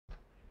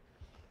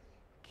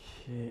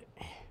Okay.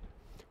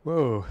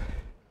 Whoa.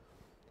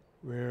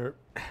 We're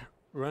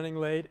running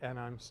late and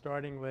I'm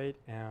starting late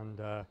and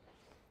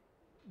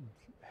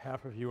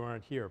half of you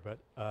aren't here,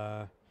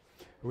 but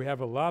we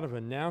have a lot of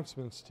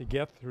announcements to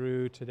get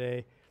through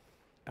today.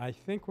 I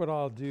think what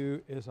I'll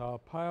do is I'll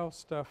pile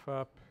stuff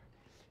up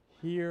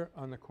here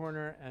on the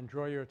corner and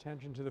draw your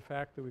attention to the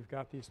fact that we've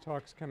got these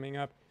talks coming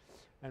up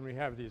and we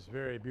have these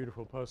very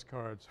beautiful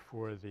postcards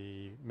for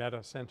the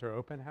Meta Center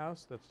Open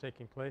House that's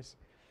taking place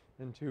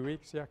in 2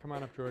 weeks. Yeah, come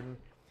on up, Jordan.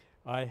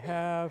 I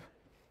have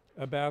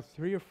about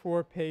 3 or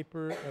 4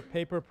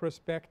 paper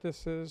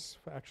prospectuses,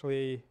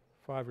 actually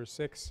 5 or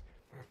 6,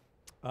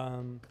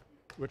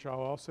 which I'll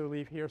also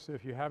leave here. So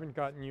if you haven't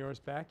gotten yours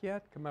back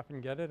yet, come up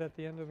and get it at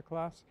the end of the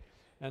class.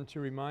 And to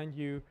remind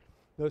you,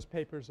 those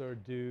papers are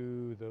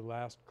due the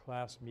last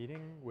class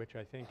meeting, which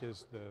I think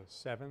is the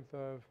 7th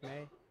of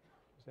May,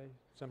 say,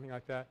 something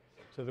like that.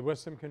 So there was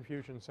some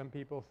confusion. Some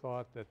people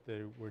thought that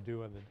they were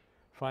due on the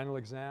final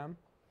exam,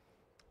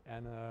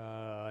 and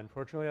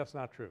unfortunately that's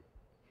not true.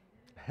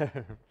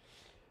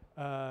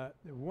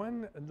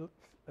 One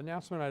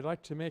announcement I'd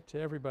like to make to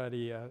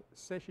everybody,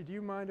 Seishi, do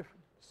you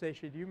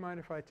mind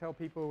if I tell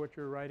people what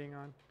you're writing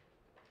on?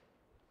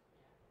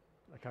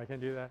 Like I can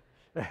do that?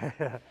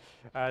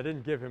 I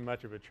didn't give him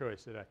much of a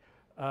choice, did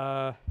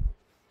I?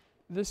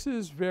 This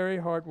is very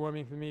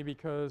heartwarming for me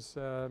because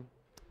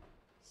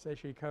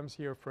Seishi comes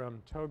here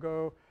from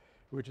Togo,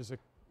 which is a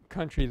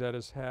country that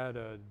has had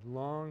a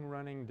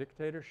long-running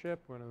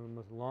dictatorship, one of the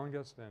most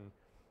longest and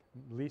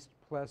least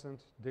pleasant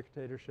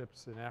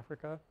dictatorships in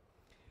Africa.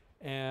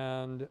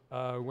 And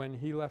when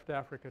he left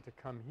Africa to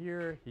come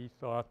here, he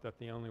thought that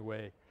the only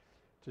way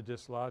to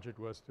dislodge it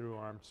was through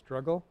armed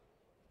struggle.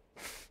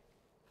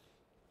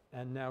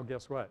 And now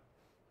guess what?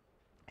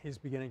 He's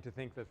beginning to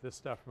think that this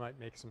stuff might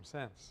make some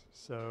sense.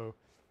 So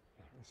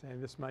saying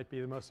this might be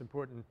the most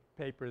important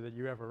paper that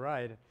you ever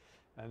write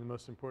and the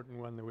most important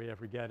one that we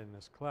ever get in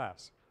this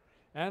class.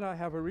 And I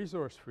have a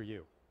resource for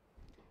you.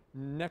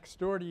 Next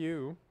door to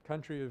you,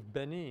 country of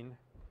Benin,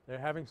 they're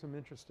having some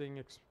interesting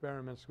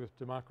experiments with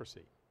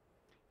democracy.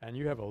 And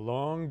you have a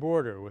long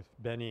border with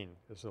Benin.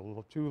 There's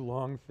two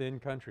long, thin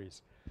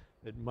countries.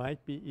 It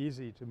might be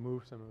easy to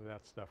move some of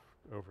that stuff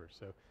over.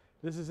 So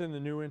this is in the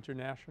New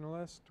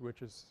Internationalist,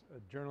 which is a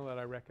journal that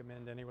I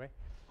recommend anyway.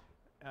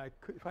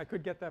 If I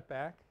could get that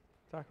back,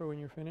 Taco, when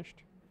you're finished.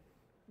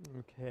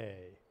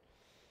 Okay.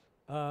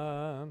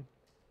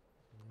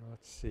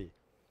 Let's see.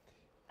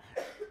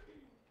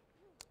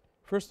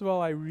 First of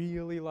all, I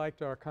really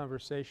liked our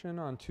conversation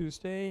on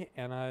Tuesday,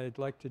 and I'd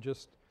like to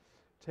just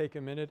take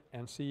a minute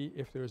and see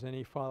if there's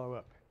any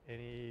follow-up.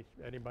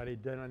 Anybody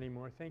done any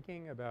more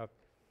thinking about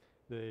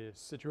the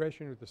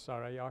situation with the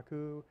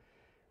Sarayaku?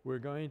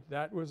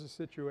 That was a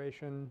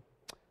situation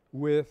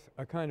with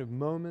a kind of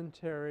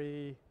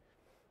momentary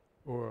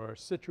or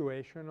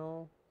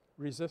situational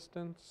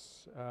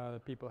resistance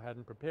that people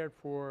hadn't prepared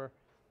for.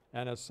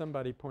 And as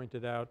somebody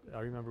pointed out, I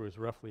remember it was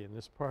roughly in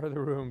this part of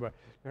the room, but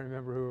I don't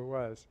remember who it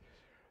was.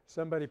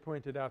 Somebody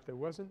pointed out there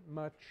wasn't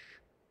much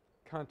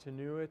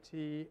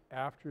continuity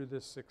after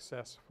this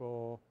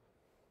successful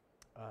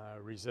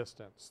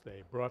resistance.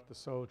 They brought the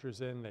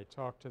soldiers in, they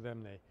talked to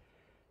them, they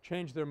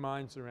changed their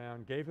minds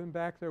around, gave them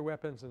back their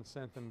weapons and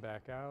sent them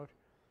back out.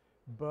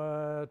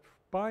 But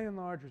by and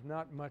large, there's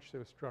not much that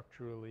was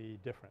structurally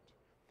different.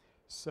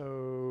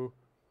 So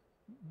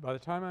by the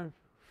time I'm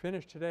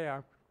finished today,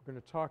 I'm going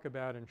to talk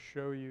about and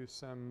show you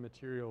some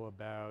material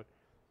about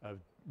a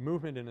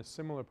movement in a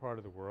similar part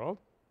of the world,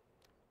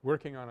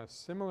 working on a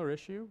similar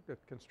issue that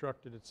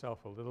constructed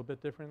itself a little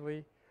bit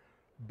differently,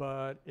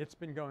 but it's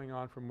been going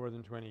on for more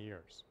than 20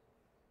 years.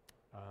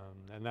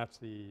 And that's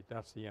the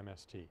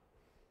MST.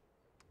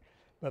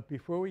 But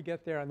before we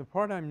get there, and the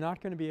part I'm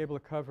not going to be able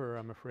to cover,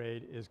 I'm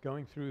afraid, is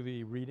going through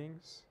the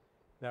readings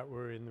that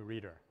were in the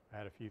reader. I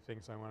had a few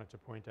things I wanted to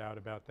point out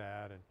about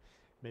that, and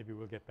maybe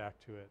we'll get back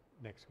to it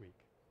next week.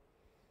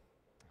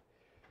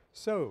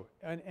 So,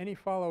 any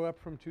follow-up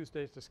from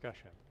Tuesday's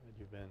discussion that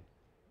you've been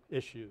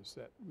issues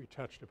that we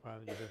touched upon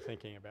that you've been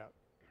thinking about?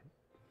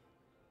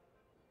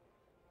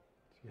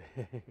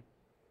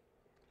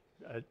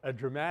 A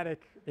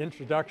dramatic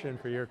introduction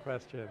for your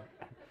question.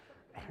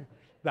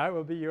 That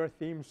will be your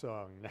theme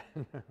song.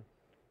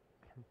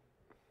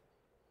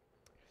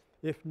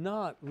 If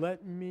not,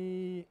 let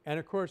me – and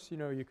of course, you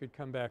know, you could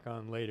come back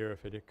on later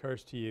if it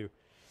occurs to you.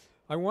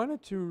 I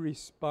wanted to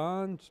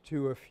respond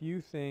to a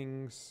few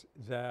things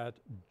that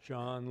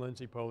John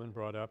Lindsay-Polland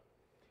brought up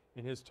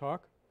in his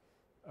talk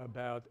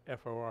about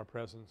FOR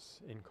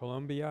presence in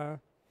Colombia.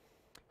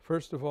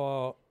 First of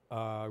all,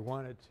 I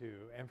wanted to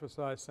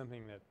emphasize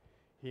something that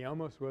he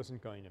almost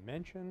wasn't going to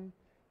mention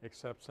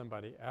except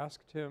somebody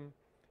asked him,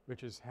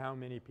 which is how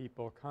many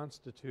people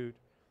constitute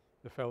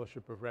the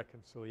Fellowship of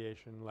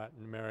Reconciliation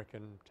Latin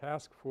American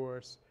Task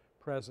Force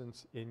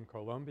presence in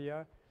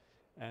Colombia,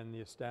 and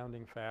the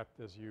astounding fact,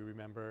 as you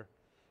remember,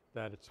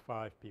 that it's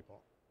 5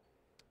 people.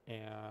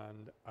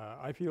 And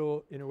I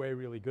feel in a way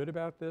really good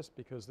about this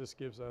because this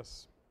gives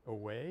us a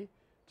way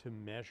to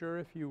measure,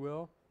 if you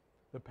will,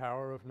 the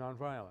power of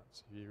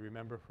nonviolence. You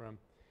remember from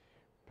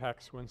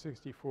PACS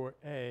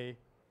 164A,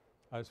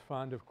 I was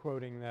fond of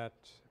quoting that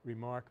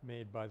remark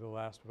made by the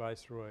last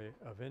Viceroy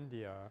of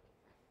India,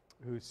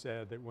 who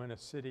said that when a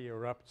city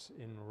erupts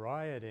in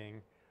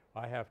rioting,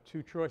 I have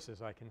two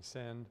choices. I can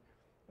send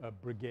a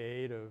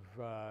brigade of,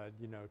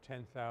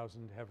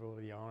 10,000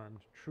 heavily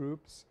armed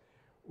troops,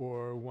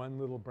 or one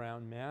little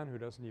brown man who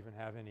doesn't even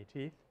have any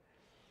teeth,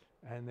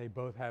 and they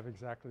both have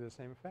exactly the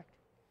same effect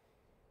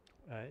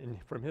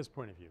from his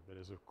point of view, that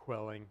is of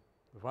quelling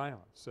the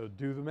violence. So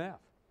do the math.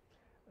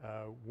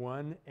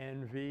 1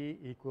 NV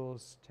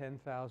equals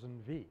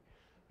 10,000 V.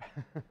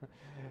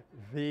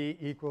 V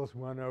equals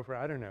 1 over,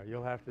 I don't know,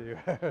 you'll have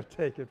to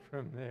take it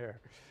from there.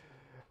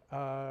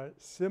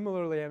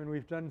 Similarly, I mean,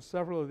 we've done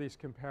several of these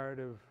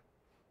comparative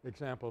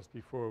examples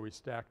before. We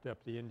stacked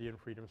up the Indian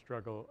freedom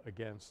struggle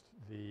against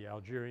the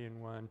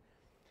Algerian one,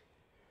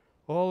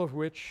 all of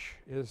which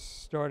is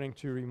starting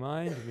to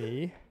remind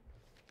me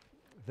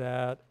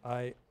that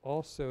I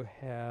also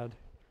had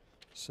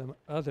some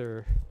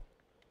other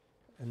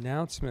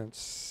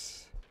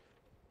announcements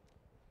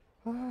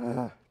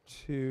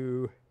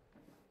to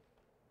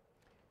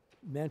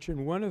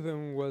mention. One of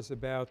them was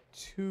about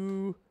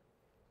 2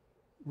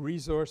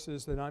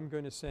 resources that I'm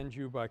going to send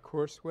you by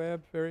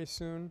CourseWeb very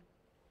soon,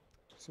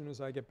 as soon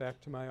as I get back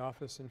to my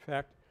office. In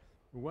fact,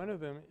 one of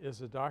them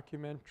is a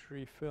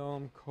documentary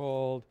film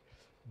called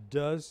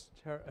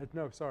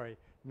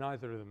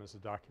neither of them is a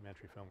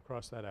documentary film.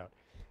 Cross that out.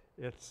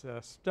 It's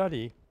a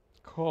study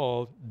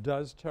called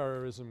Does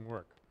Terrorism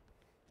Work?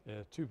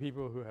 2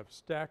 people who have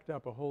stacked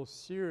up a whole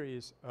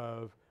series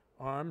of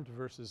armed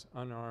versus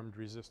unarmed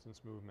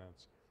resistance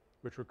movements,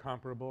 which were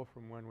comparable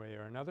from one way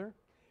or another.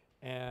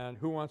 And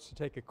who wants to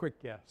take a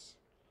quick guess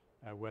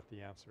at what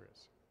the answer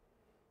is?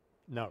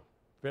 No.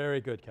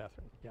 Very good,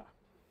 Catherine.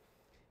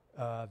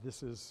 Yeah.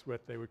 This is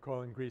what they would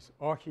call in Greece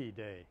Ochi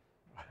Day.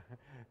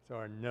 It's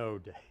our no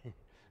day.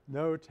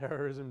 No,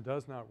 terrorism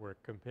does not work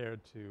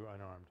compared to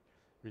unarmed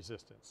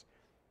resistance.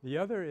 The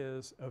other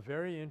is a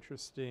very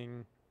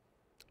interesting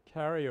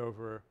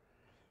carryover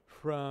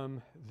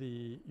from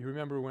the – you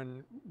remember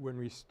when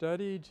we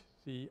studied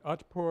the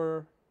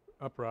Otpor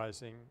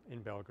uprising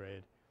in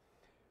Belgrade,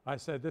 I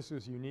said this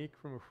was unique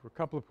from a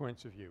couple of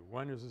points of view.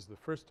 One is the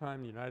first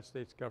time the United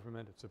States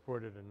government had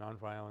supported a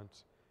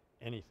nonviolent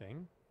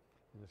anything,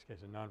 in this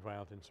case a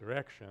nonviolent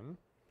insurrection.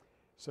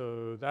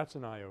 So that's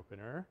an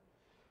eye-opener.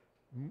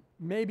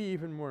 Maybe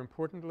even more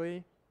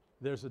importantly,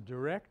 there's a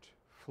direct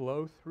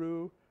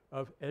flow-through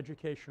of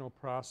educational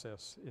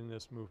process in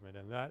this movement,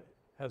 and that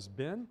has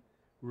been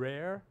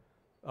rare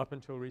up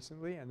until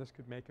recently, and this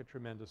could make a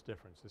tremendous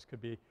difference. This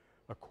could be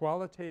a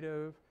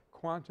qualitative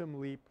quantum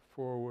leap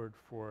forward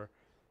for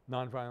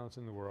nonviolence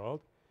in the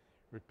world,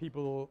 where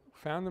people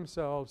found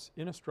themselves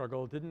in a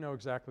struggle, didn't know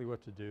exactly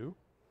what to do.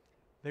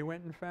 They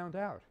went and found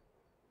out.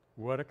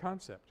 What a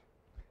concept.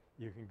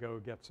 You can go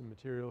get some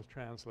materials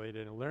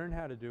translated and learn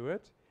how to do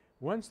it.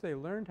 Once they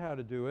learned how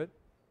to do it,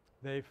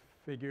 they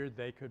figured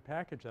they could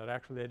package that.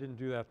 Actually, they didn't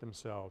do that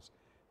themselves.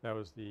 That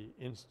was the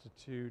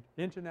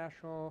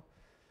International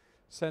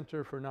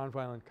Center for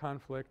Nonviolent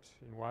Conflict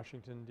in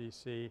Washington,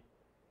 D.C.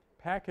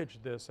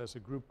 packaged this as a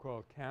group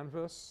called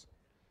Canvas.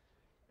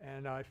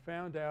 And I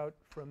found out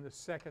from the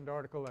second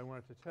article I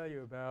wanted to tell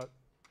you about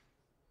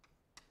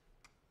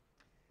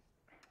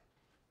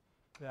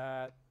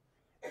that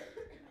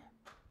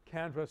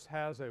Canvas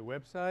has a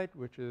website,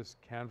 which is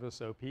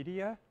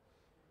Canvasopedia.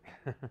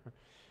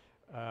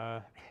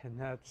 And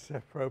that's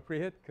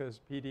appropriate because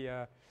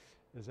pedia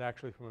is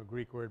actually from a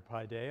Greek word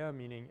paideia,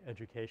 meaning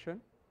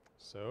education.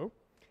 So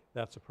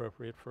that's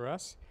appropriate for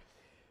us.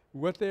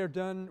 What they've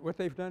done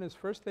is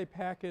first they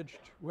packaged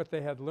what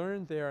they had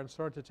learned there and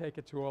started to take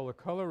it to all the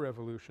color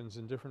revolutions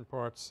in different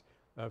parts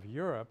of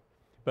Europe.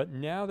 But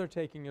now they're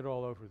taking it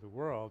all over the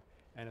world,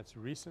 and it's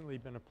recently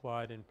been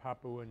applied in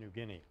Papua New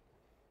Guinea,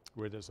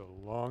 where there's a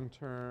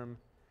long-term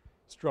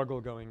struggle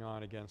going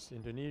on against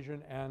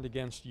Indonesian and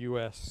against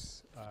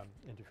U.S.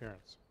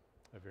 Interference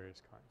of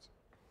various kinds.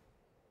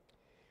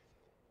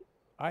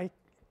 I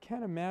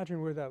can't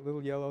imagine where that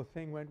little yellow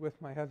thing went with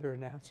my other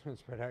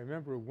announcements, but I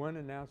remember one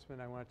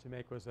announcement I wanted to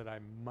make was that I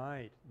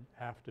might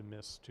have to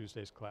miss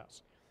Tuesday's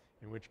class,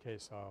 in which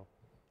case I'll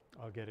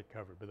get it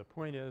covered. But the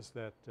point is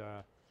that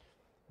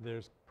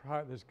there's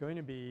going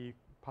to be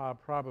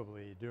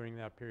probably during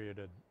that period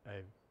a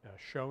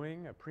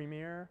showing, a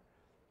premiere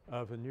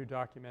of a new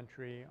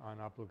documentary on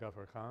Abdul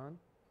Ghaffar Khan.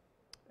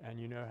 And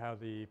you know how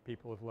the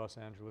people of Los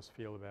Angeles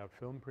feel about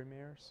film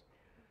premieres.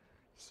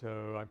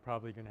 So I'm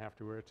probably going to have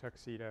to wear a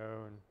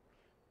tuxedo and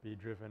be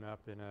driven up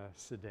in a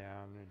sedan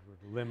and with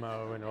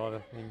limo and all the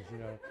things, you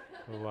know,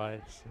 the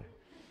lights.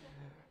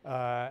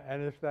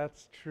 And if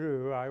that's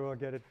true, I will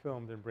get it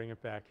filmed and bring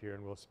it back here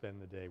and we'll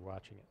spend the day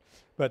watching it.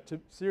 But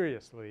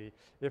seriously,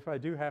 if I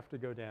do have to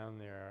go down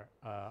there,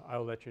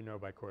 I'll let you know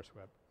by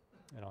CourseWeb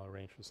and I'll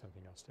arrange for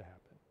something else to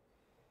happen.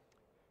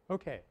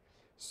 Okay.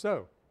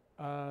 So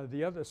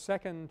the other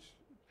second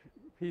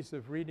piece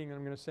of reading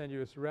I'm going to send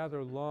you is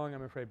rather long,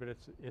 I'm afraid, but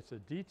it's a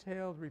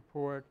detailed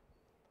report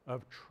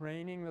of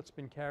training that's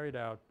been carried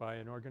out by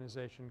an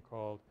organization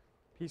called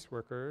peace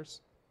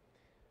workers.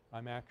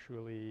 I'm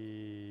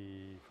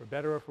actually, for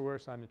better or for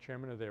worse, I'm the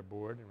chairman of their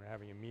board, and we're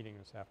having a meeting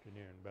this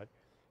afternoon. But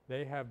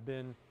they have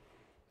been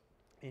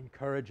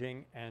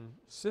encouraging and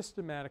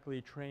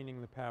systematically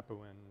training the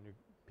Papuan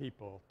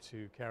people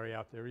to carry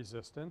out their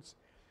resistance,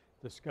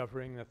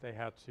 discovering that they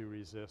had to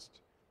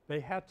resist. They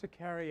had to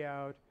carry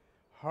out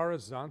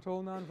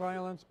horizontal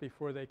nonviolence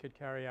before they could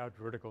carry out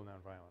vertical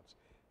nonviolence,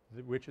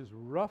 which is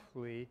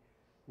roughly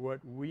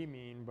what we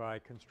mean by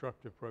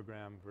constructive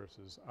program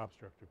versus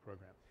obstructive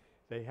program.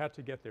 They had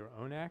to get their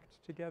own act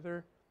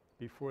together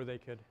before they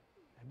could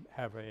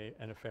have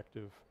an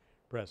effective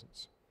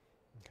presence.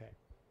 Okay.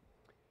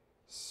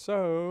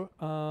 So,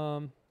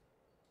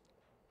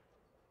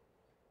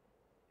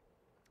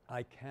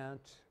 I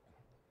can't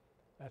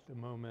at the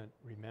moment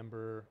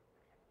remember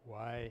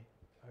why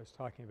I was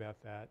talking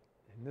about that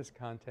in this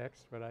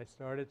context, but I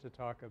started to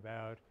talk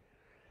about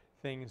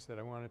things that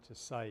I wanted to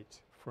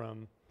cite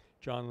from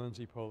John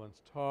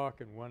Lindsay-Polland's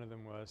talk, and one of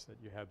them was that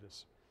you have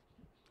this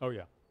 – oh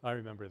yeah, I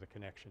remember the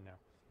connection now.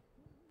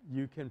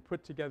 You can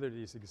put together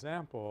these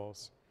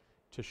examples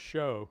to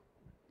show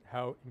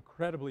how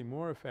incredibly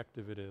more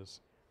effective it is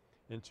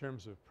in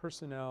terms of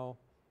personnel,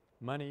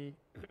 money,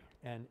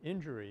 and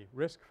injury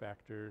risk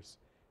factors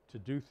to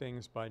do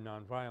things by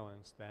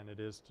nonviolence than it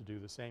is to do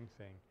the same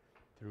thing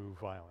through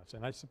violence.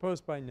 And I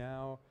suppose by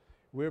now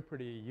we're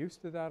pretty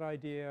used to that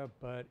idea,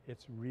 but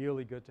it's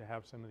really good to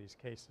have some of these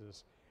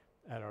cases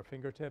at our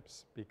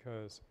fingertips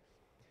because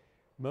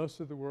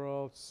most of the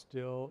world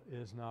still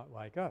is not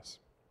like us.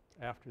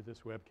 After this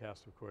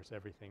webcast, of course,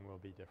 everything will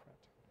be different.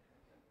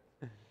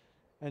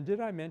 And did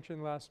I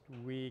mention last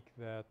week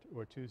that –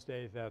 or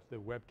Tuesday – that the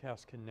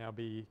webcast can now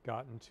be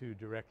gotten to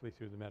directly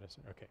through the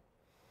medicine? Okay.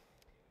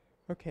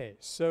 Okay.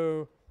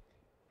 So,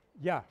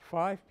 yeah,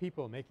 5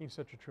 people making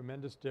such a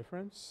tremendous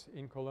difference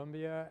in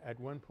Colombia at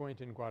one point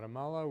in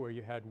Guatemala where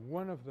you had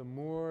one of the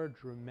more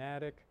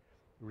dramatic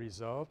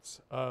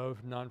results of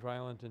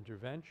nonviolent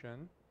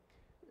intervention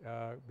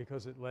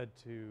because it led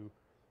to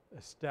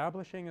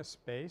establishing a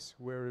space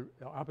where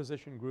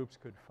opposition groups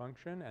could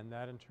function, and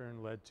that in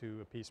turn led to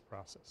a peace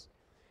process.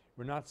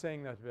 We're not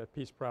saying that the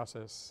peace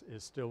process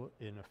is still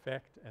in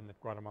effect and that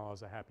Guatemala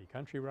is a happy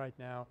country right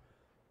now,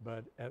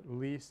 but at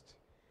least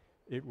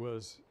it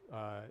was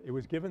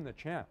given the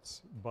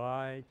chance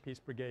by Peace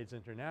Brigades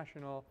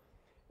International,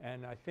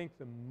 and I think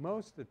the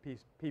most that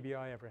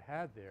PBI ever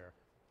had there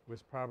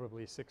was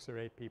probably 6 or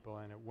 8 people,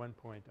 and at one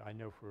point I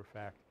know for a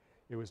fact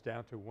it was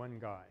down to one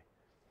guy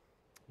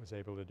was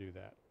able to do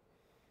that.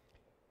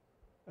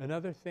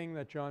 Another thing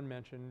that John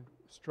mentioned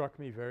struck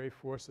me very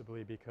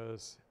forcibly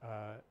because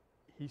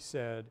he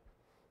said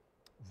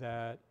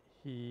that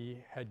he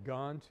had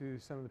gone to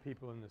some of the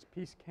people in this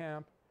peace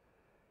camp.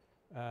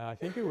 I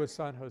think it was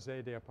San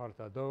Jose de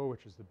Apartado,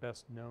 which is the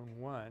best known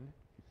one,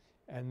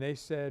 and they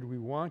said, we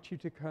want you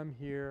to come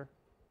here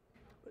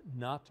but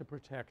not to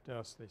protect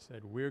us. They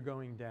said, we're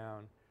going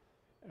down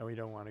and we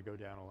don't want to go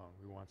down alone.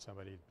 We want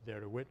somebody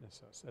there to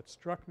witness us. That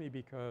struck me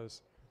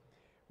because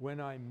when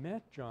I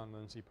met John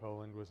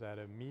Lindsay-Polland was at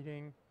a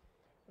meeting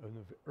in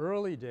the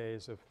early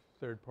days of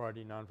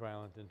third-party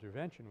nonviolent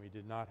intervention. We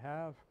did not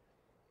have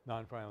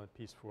nonviolent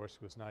peace force,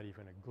 was not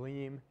even a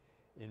gleam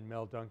in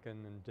Mel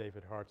Duncan and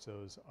David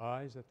Hartso's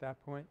eyes at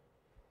that point.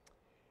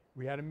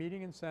 We had a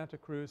meeting in Santa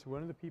Cruz.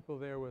 One of the people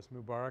there was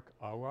Mubarak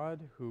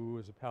Awad, who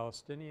was a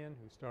Palestinian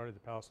who started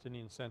the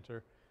Palestinian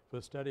Center for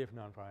the Study of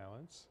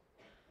Nonviolence.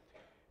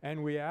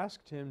 And we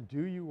asked him,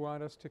 do you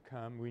want us to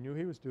come? We knew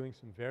he was doing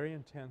some very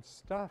intense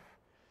stuff.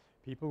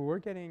 People were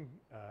getting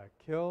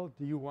killed.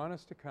 Do you want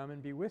us to come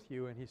and be with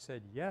you? And he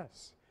said,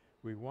 yes,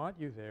 we want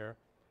you there.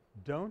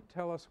 Don't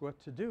tell us what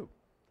to do.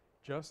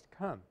 Just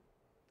come,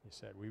 he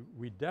said.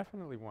 We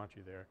definitely want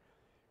you there.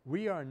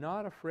 We are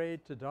not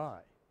afraid to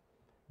die,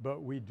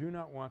 but we do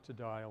not want to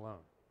die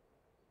alone.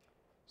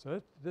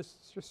 So this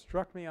just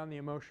struck me on the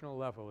emotional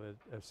level.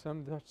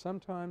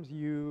 Sometimes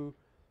you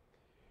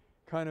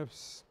kind of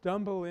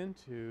stumble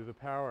into the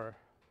power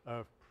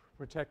of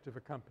protective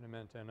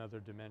accompaniment and other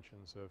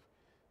dimensions of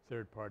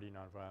third-party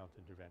nonviolent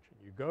intervention.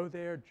 You go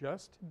there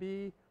just to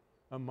be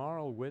a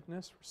moral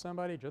witness for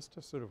somebody, just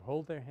to sort of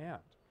hold their hand,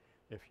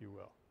 if you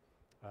will,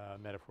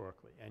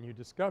 metaphorically. And you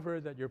discover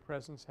that your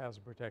presence has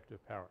a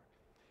protective power.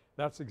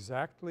 That's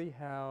exactly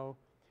how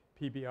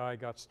PBI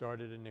got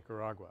started in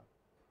Nicaragua.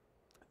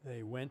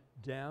 They went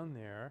down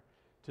there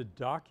to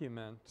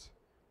document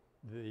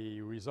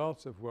the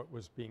results of what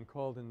was being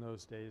called in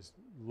those days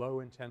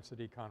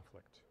low-intensity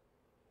conflict.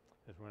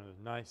 It's one of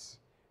the nice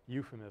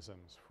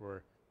euphemisms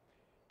for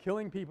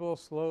killing people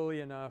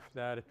slowly enough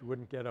that it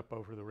wouldn't get up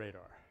over the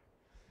radar.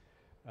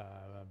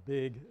 A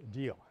big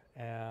deal.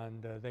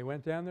 And they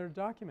went down there to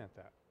document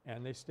that.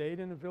 And they stayed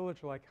in a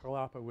village like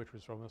Jalapa, which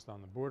was almost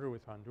on the border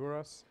with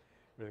Honduras,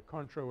 where the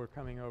Contra were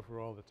coming over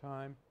all the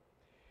time.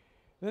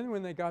 Then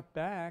when they got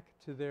back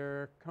to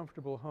their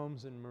comfortable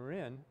homes in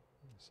Marin,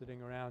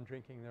 sitting around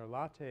drinking their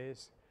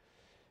lattes,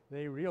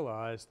 they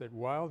realized that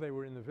while they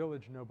were in the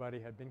village, nobody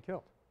had been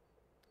killed.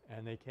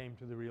 And they came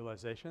to the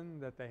realization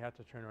that they had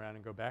to turn around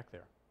and go back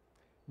there.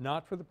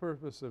 not for the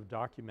purpose of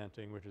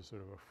documenting, which is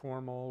sort of a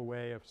formal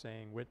way of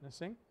saying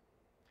witnessing,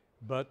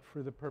 but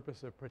for the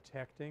purpose of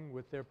protecting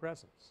with their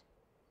presence.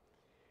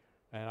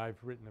 And I've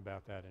written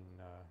about that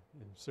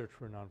in Search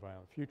for a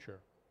Nonviolent Future.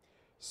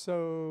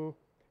 So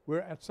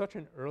we're at such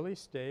an early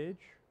stage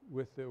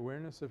with the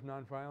awareness of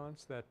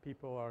nonviolence that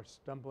people are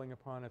stumbling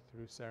upon it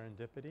through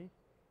serendipity,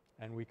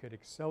 and we could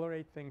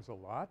accelerate things a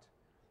lot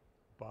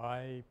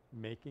by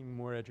making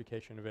more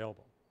education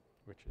available,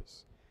 which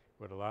is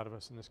what a lot of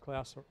us in this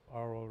class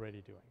are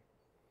already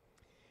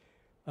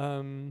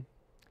doing.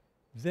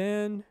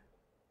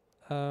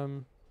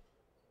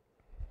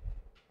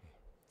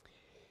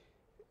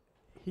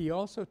 He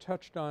also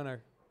touched on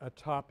a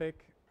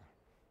topic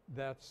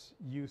that's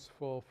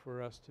useful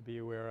for us to be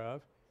aware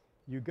of.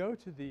 You go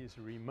to these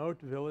remote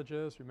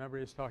villages. Remember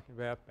he was talking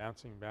about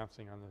bouncing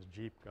on this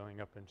jeep going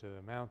up into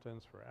the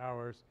mountains for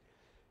hours.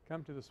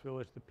 Come to this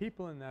village. The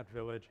people in that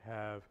village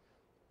have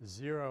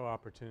zero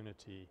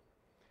opportunity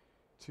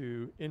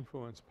to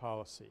influence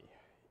policy,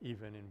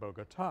 even in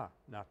Bogota,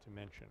 not to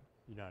mention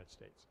the United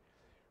States.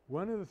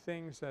 One of the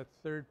things that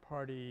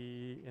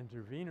third-party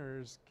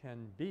interveners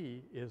can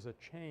be is a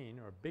chain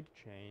or big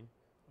chain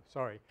 –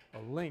 sorry, a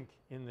link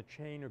in the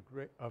chain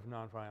of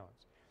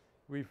nonviolence.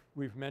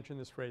 We've mentioned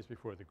this phrase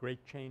before, the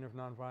great chain of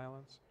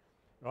nonviolence.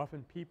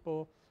 Often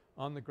people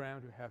on the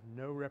ground who have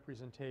no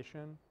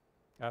representation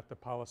at the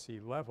policy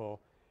level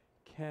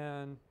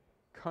can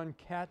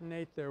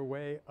concatenate their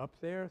way up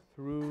there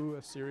through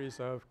a series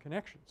of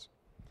connections.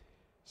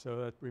 So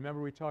that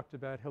remember we talked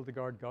about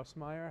Hildegard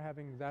Gossmeier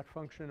having that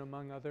function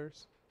among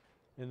others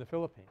in the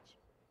Philippines.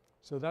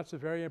 So that's a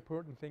very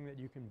important thing that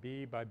you can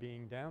be by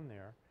being down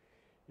there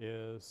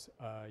is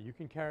you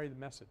can carry the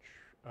message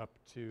up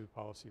to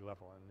policy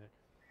level. And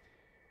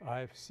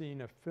I've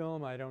seen a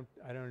film, I don't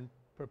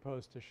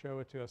propose to show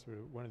it to us, but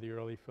one of the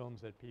early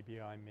films that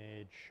PBI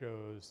made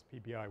shows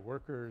PBI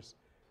workers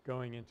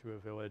going into a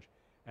village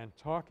and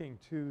talking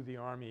to the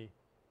Army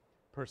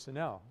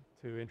personnel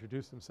to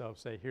introduce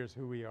themselves, say here's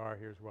who we are,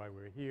 here's why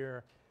we're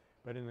here.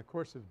 But in the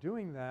course of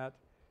doing that,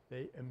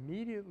 they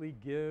immediately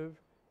give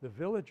the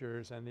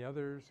villagers and the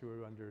others who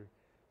are under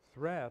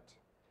threat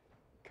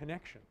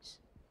connections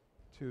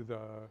to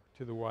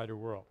the wider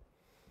world.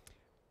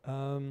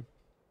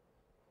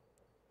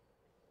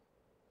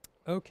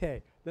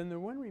 Okay. Then the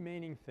one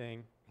remaining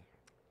thing,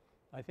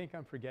 I think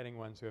I'm forgetting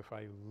one, so if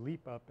I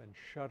leap up and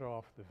shut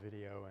off the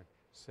video and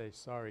say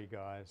sorry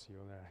guys,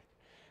 you'll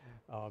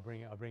I'll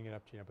bring it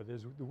up to you. But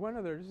there's one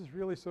other, this is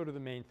really sort of the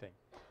main thing.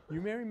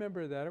 You may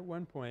remember that at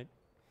one point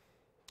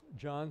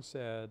John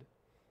said,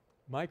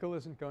 Michael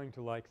isn't going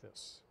to like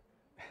this.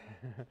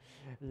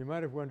 You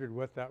might have wondered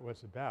what that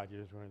was about.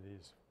 There's one of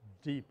these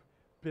deep,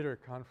 bitter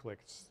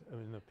conflicts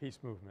in the peace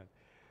movement.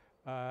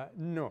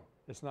 No,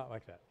 it's not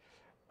like that.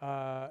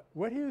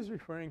 What he was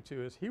referring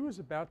to is he was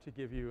about to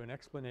give you an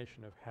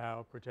explanation of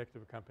how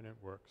protective accompaniment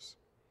works.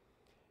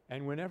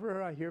 And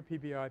whenever I hear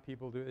PBI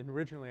people do – and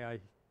originally I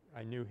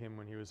knew him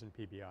when he was in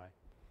PBI.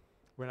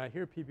 When I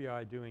hear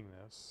PBI doing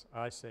this,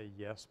 I say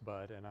yes,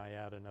 but, and I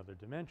add another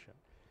dimension.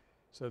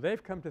 So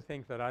they've come to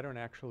think that I don't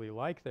actually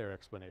like their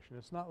explanation.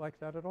 It's not like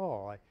that at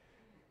all.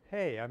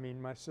 Hey, I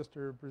mean my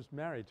sister was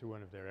married to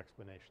one of their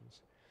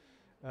explanations.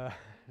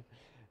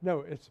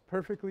 No, it's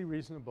perfectly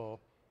reasonable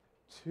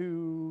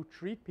to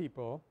treat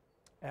people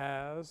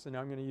as, and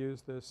I'm going to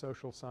use the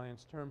social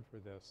science term for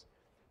this,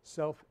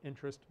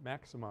 self-interest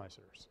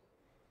maximizers.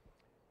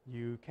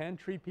 You can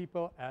treat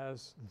people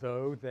as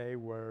though they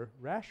were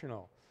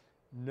rational.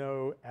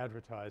 No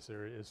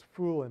advertiser is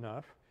fool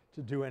enough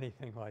to do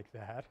anything like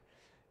that,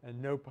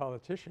 and no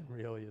politician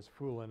really is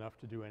fool enough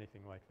to do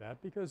anything like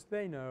that because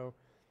they know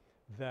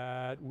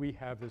that we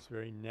have this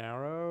very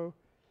narrow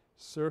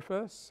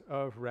surface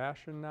of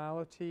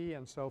rationality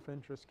and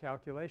self-interest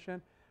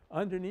calculation.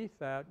 Underneath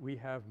that we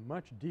have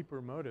much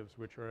deeper motives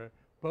which are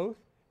both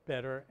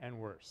better and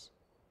worse,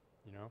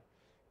 you know.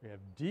 We have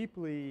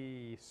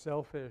deeply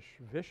selfish,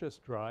 vicious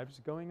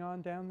drives going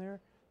on down there.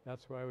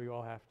 That's why we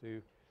all have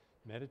to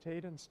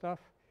meditate and stuff.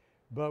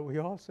 But we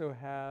also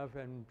have,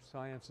 and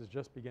science is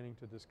just beginning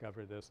to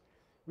discover this,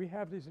 we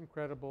have these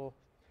incredible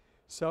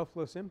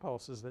selfless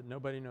impulses that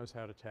nobody knows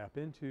how to tap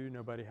into.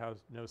 Nobody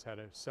knows how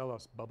to sell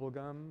us bubble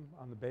gum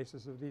on the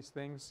basis of these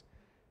things,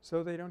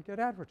 so they don't get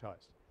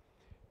advertised.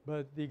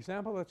 But the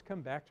example that's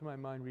come back to my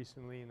mind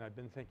recently and I've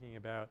been thinking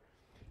about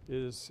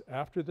is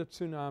after the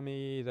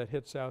tsunami that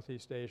hit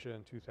Southeast Asia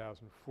in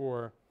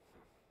 2004,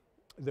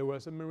 there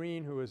was a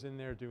Marine who was in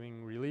there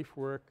doing relief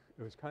work.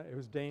 It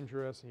was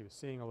dangerous. He was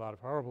seeing a lot of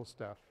horrible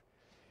stuff.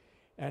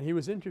 And he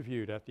was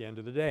interviewed at the end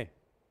of the day,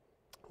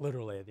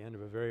 literally at the end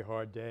of a very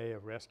hard day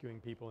of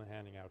rescuing people and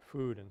handing out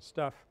food and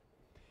stuff.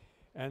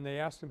 And they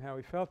asked him how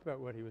he felt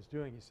about what he was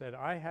doing. He said,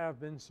 I have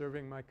been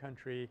serving my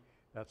country.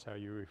 That's how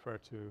you refer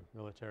to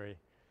military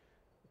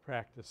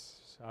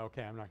practice.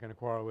 Okay, I'm not going to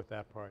quarrel with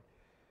that part.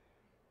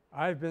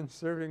 I've been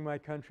serving my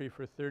country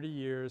for 30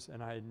 years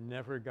and I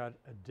never got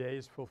a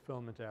day's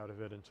fulfillment out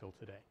of it until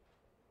today.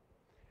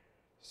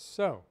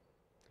 So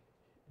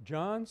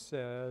John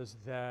says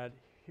that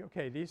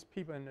okay, these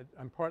people, and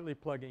I'm partly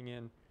plugging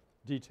in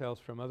details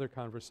from other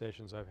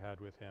conversations I've had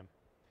with him.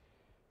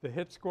 The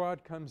hit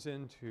squad comes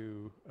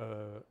into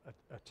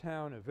a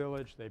town, a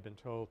village. They've been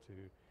told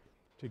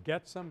to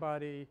get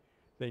somebody.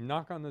 They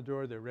knock on the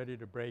door. They're ready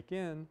to break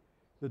in.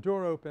 The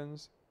door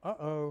opens.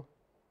 Uh-oh,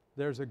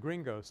 there's a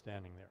gringo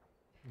standing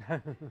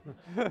there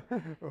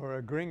or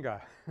a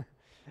gringa.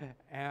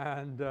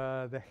 And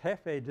the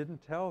jefe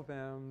didn't tell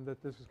them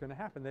that this was going to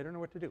happen. They don't know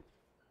what to do.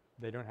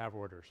 They don't have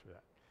orders for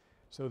that.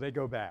 So they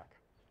go back.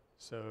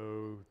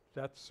 So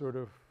that's sort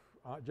of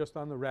just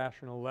on the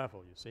rational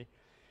level, you see.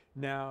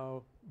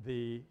 Now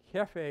the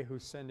jefe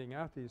who's sending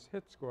out these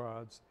hit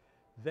squads,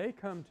 they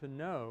come to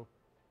know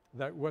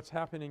that what's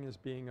happening is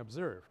being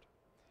observed.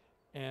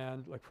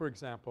 And like for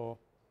example,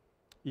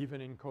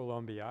 even in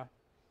Colombia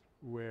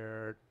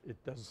where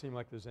it doesn't seem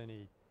like there's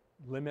any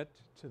limit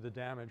to the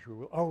damage,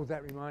 oh,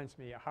 that reminds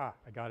me, aha,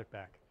 I got it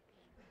back.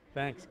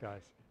 Thanks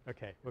guys.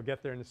 Okay, we'll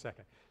get there in a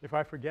second. If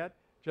I forget,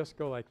 just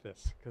go like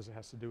this because it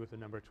has to do with the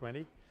number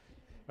 20.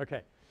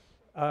 Okay.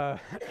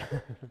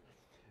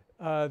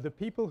 The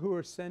people who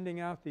are sending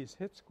out these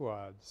hit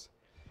squads,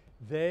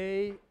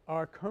 they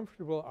are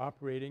comfortable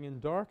operating in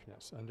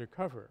darkness, under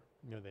cover.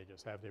 You know, they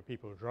just have their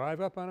people drive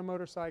up on a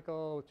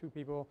motorcycle, 2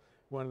 people,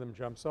 one of them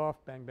jumps off,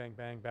 bang, bang,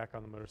 bang, back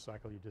on the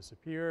motorcycle, you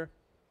disappear.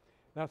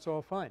 That's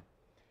all fine.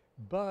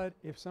 But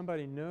if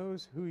somebody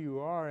knows who you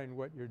are and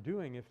what you're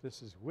doing, if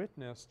this is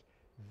witnessed,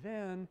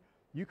 then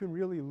you can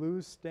really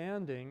lose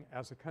standing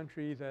as a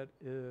country that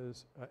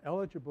is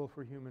eligible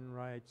for human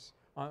rights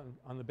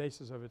on the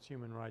basis of its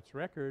human rights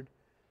record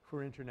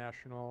for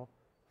international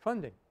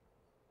funding,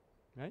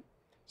 right?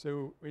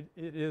 So it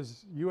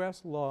is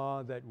U.S.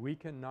 law that we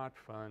cannot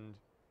fund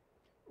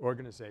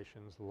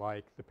organizations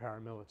like the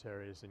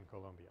paramilitaries in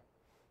Colombia.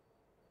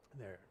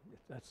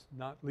 That's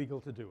not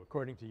legal to do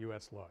according to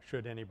U.S. law,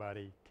 should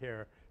anybody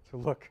care to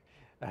look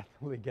at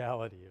the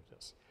legality of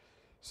this.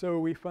 So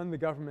we fund the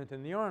government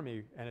and the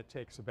army, and it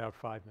takes about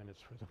 5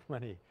 minutes for the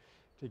money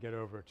to get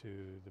over to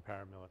the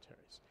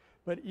paramilitaries.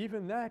 But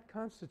even that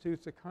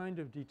constitutes a kind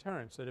of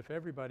deterrence that if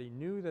everybody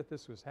knew that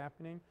this was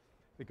happening,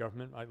 the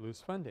government might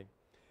lose funding.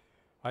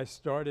 I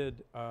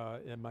started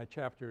in my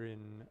chapter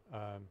in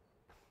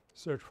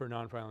Search for a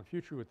Nonviolent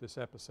Future with this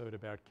episode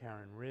about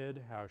Karen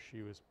Ridd, how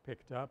she was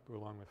picked up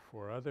along with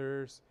 4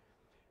 others.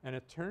 And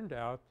it turned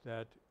out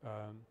that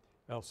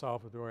El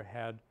Salvador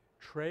had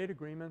trade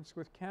agreements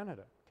with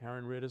Canada.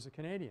 Karen Ridd is a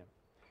Canadian.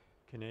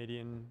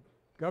 Canadian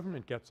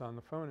government gets on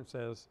the phone and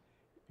says,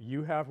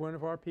 you have one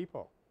of our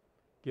people.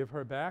 Give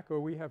her back or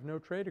we have no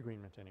trade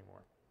agreement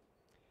anymore.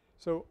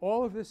 So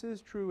all of this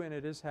is true and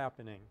it is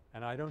happening,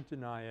 and I don't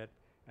deny it,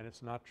 and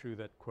it's not true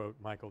that, quote,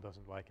 Michael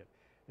doesn't like it.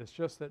 It's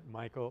just that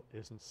Michael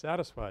isn't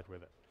satisfied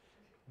with it.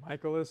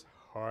 Michael is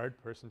a hard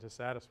person to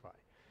satisfy.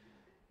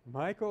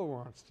 Michael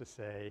wants to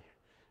say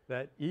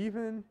that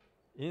even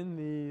in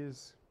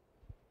these,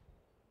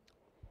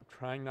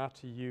 trying not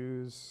to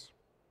use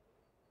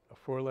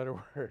a 4-letter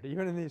word,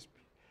 even in these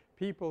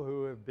people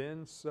who have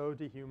been so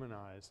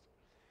dehumanized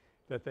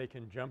that they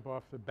can jump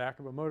off the back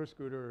of a motor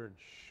scooter and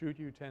shoot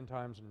you 10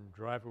 times and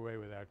drive away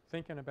without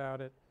thinking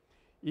about it,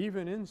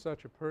 even in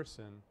such a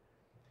person,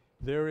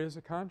 there is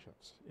a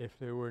conscience. If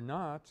there were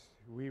not,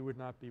 we would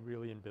not be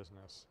really in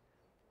business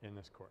in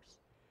this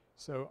course.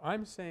 So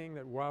I'm saying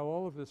that while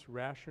all of this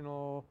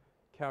rational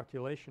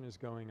calculation is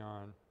going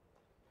on,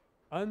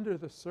 under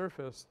the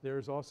surface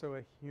there's also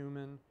a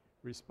human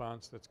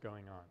response that's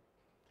going on.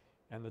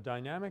 And the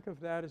dynamic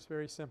of that is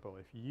very simple.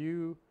 If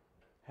you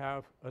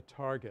have a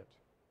target,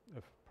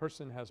 if a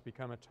person has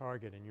become a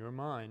target in your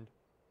mind,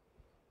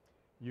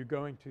 you're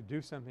going to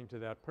do something to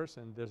that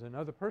person. There's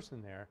another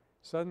person there.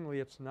 Suddenly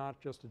it's not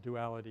just a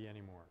duality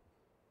anymore.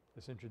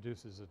 This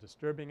introduces a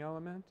disturbing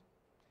element.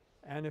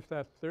 And if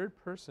that third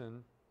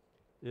person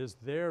is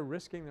there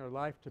risking their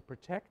life to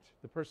protect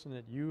the person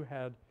that you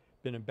had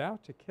been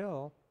about to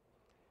kill,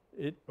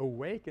 it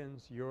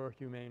awakens your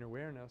humane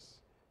awareness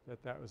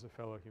that that was a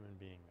fellow human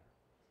being there.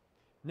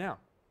 Now,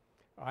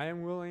 I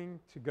am willing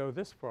to go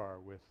this far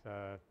with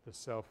the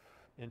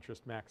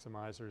self-interest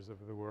maximizers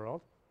of the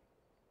world.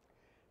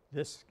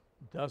 This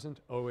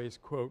doesn't always,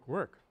 quote,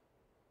 work.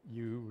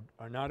 You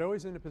are not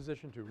always in a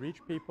position to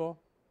reach people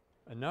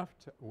enough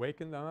to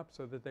waken them up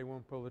so that they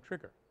won't pull the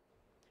trigger.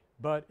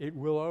 But it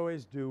will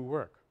always do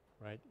work,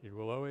 right? It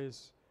will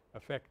always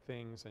affect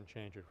things and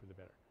change it for the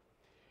better.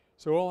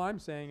 So all I'm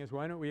saying is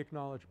why don't we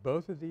acknowledge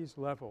both of these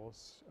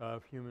levels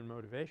of human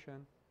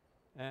motivation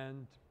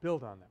and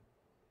build on them.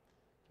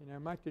 You know,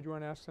 Mike, did you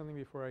want to ask something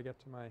before I get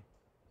to my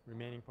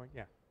remaining point?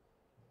 Yeah.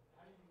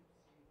 How do you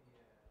see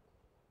the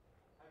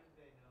how did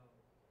they know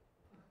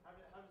how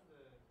does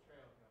the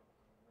trail go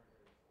from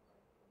murders to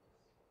like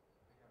police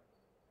pick up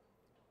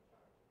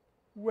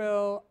the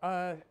Well,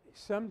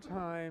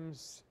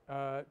 sometimes,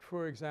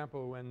 for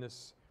example, when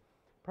this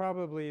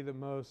probably the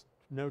most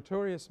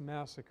notorious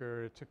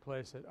massacre took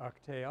place at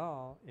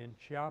Acteal in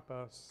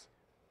Chiapas,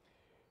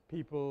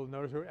 people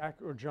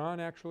noticed, or John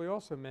actually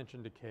also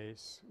mentioned a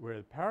case where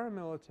the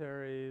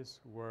paramilitaries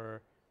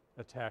were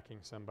attacking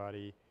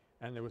somebody.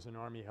 and there was an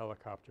Army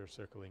helicopter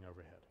circling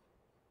overhead.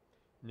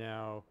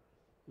 Now,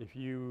 if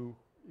you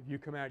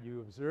come out,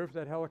 you observe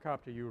that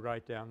helicopter, you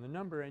write down the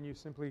number and you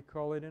simply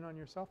call it in on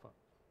your cell phone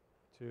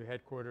to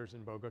headquarters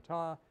in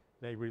Bogota.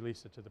 They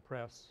release it to the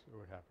press or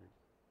what have you.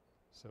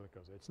 So it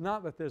goes. It's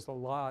not that there's a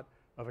lot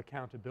of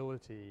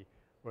accountability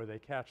or they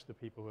catch the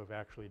people who have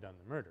actually done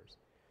the murders.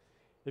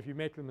 If you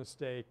make the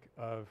mistake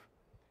of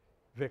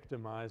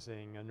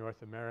victimizing a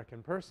North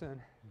American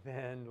person,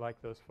 then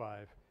like those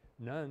 5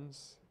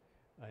 nuns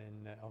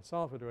in El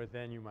Salvador,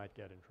 then you might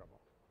get in trouble.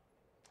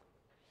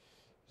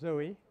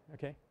 Zoe,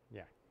 okay?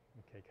 Yeah.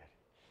 Okay,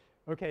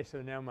 good. Okay,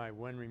 so now my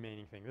one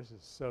remaining thing. This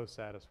is so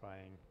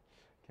satisfying.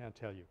 Can't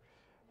tell you.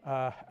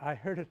 I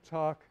heard a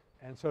talk,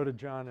 and so did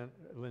John and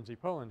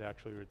Lindsay-Polland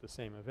actually were at the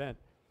same event,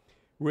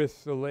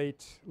 with the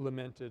late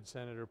lamented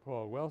Senator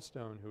Paul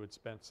Wellstone, who had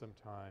spent some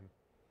time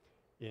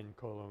in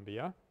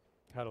Colombia,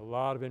 had a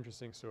lot of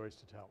interesting stories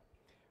to tell.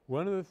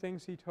 One of the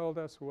things he told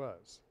us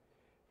was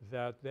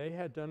that they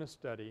had done a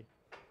study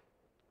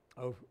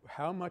of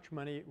how much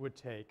money it would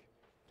take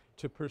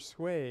to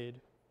persuade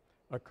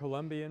a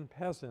Colombian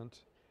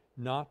peasant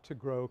not to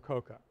grow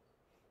coca.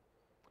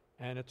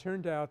 And it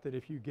turned out that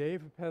if you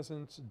gave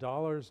peasants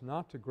dollars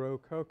not to grow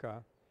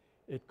coca,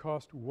 it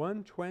cost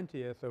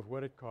 1/20th of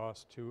what it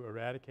cost to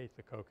eradicate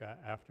the coca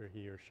after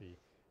he or she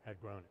had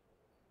grown it.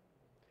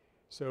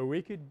 So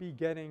we could be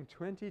getting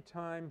 20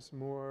 times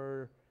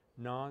more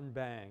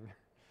non-bang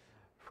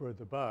for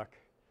the buck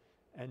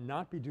and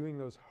not be doing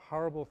those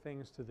horrible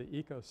things to the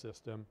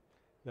ecosystem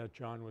that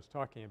John was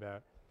talking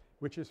about,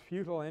 which is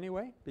futile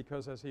anyway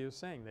because as he was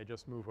saying, they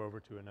just move over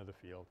to another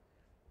field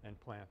and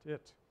plant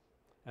it.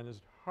 And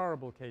there's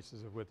horrible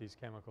cases of what these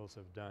chemicals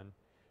have done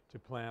to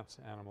plants,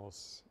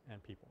 animals,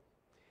 and people.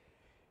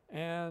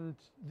 And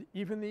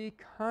even the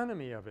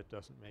economy of it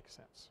doesn't make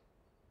sense.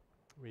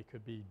 We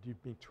could be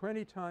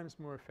 20 times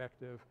more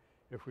effective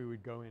if we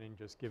would go in and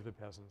just give the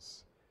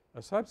peasants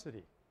a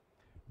subsidy.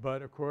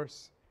 But of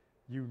course,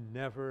 you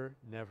never,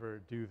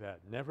 never do that.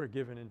 Never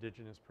give an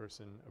indigenous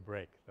person a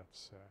break.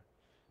 That's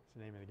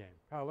the name of the game.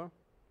 Paolo? Is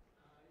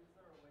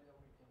there a way that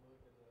we can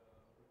look at the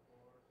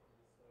report or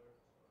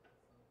research or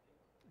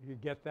something? You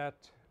get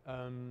that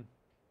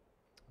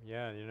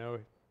yeah, you know,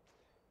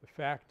 the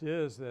fact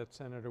is that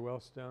Senator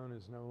Wellstone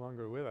is no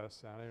longer with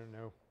us. I don't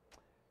know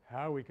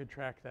how we could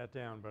track that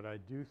down, but I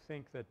do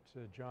think that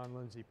John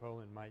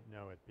Lindsay-Polland might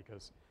know it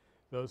because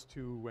those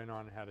two went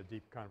on and had a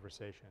deep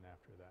conversation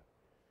after that.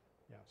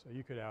 Yeah, so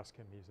you could ask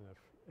him. He's in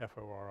the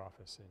FOR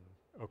office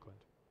in Oakland.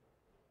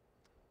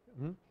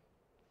 I'm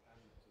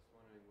just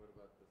wondering what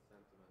about the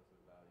sentimental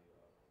value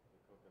of the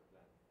coca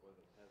plant for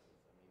the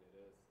peasants? I mean, it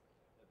is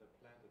the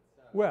plant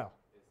itself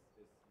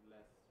is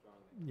less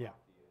strong than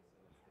coffee is,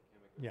 and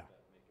it's the chemicals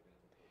that make it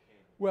into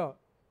cocaine. Well,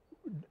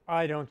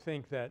 I don't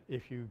think that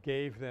if you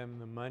gave them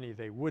the money,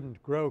 they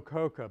wouldn't grow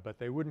coca, but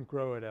they wouldn't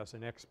grow it as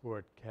an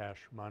export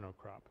cash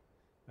monocrop.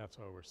 That's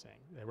all we're saying.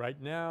 Right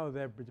now,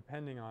 they're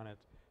depending on it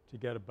to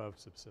get above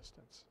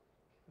subsistence.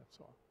 That's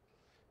all.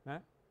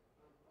 Matt?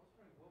 I was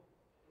wondering, what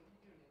do you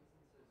do in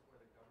instances where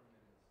the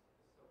government is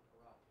so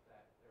corrupt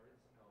that there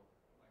is no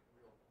like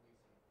real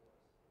policing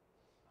force?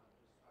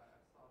 I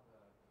saw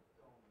the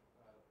film,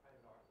 the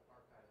private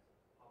archives of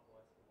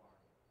Pablo Escobar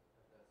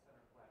at the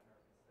Center for Latin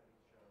American Studies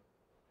show.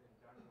 Then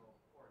Daniel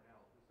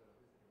Coronel, who's a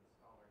visiting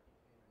scholar, he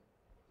came and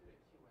did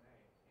a Q&A,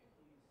 and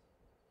he's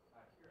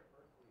here at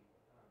Berkeley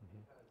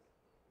because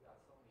he got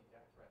so many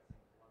death threats in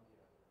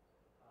Colombia,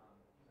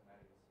 even that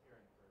he was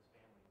fearing for his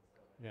family and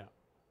so that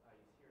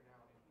he's here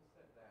now, and he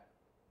said that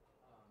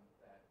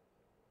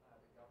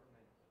the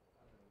government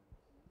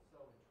is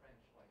so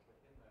entrenched like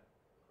within the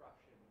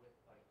corruption with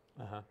like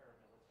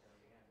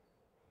paramilitary and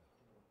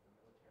the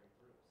military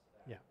groups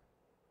that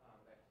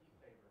that he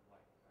favored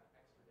like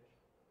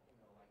extradition,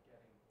 like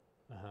getting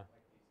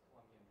like these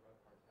Colombian drug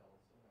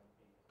cartels,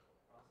 be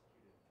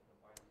prosecuted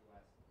by the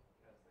U.S.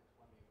 because the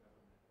Colombian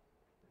government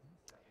isn't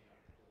stepping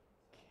up to do it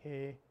themselves.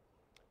 Okay.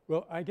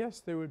 Well, I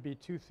guess there would be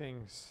two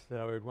things that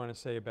I would want to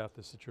say about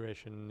the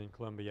situation in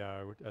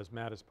Colombia. As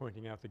Matt is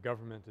pointing out, the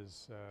government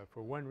is,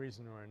 for one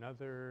reason or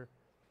another,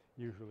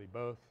 usually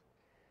both,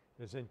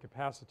 is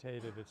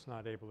incapacitated. It's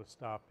not able to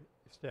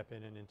step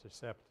in and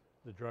intercept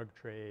the drug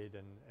trade,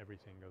 and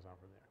everything goes on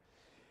from there.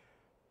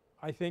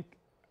 I think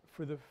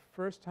for the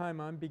first time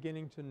I'm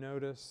beginning to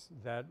notice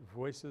that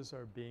voices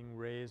are being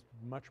raised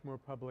much more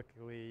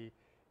publicly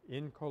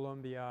in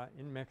Colombia,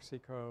 in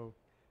Mexico,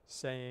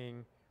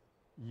 saying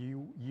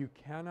you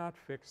cannot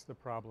fix the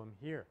problem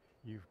here.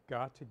 You've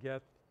got to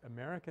get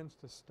Americans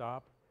to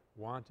stop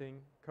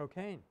wanting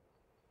cocaine,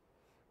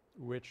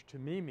 which to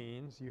me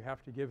means you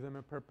have to give them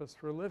a purpose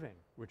for living,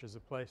 which is a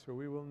place where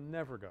we will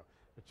never go.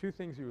 The three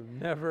things you will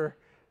never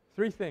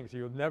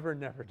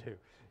do.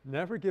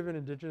 Never give an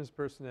indigenous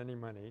person any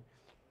money,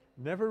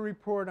 never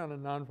report on a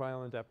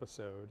nonviolent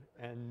episode,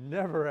 and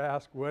never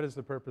ask what is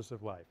the purpose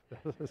of life.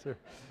 Those are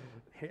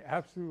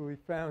absolutely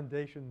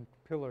foundation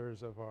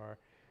pillars of our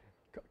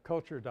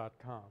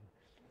culture.com.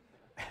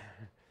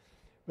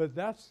 But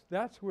that's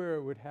where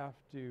it would have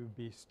to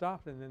be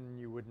stopped, and then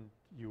you wouldn't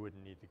you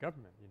wouldn't need the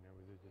government, you know,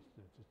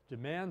 it's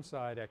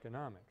demand-side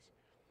economics.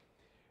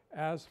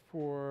 As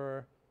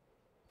for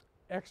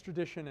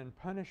extradition and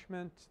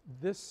punishment,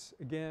 this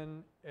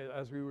again,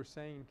 as we were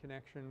saying in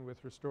connection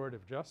with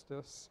restorative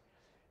justice,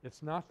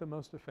 it's not the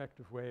most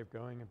effective way of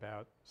going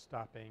about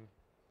stopping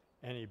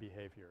any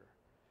behavior.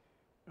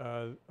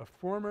 A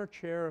former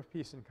chair of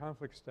Peace and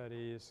Conflict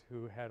Studies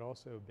who had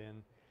also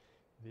been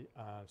the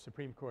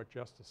Supreme Court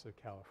Justice of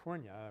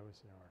California, that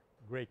was in our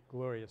great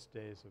glorious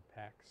days of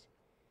PACS,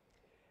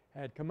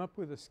 had come up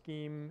with a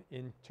scheme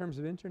in terms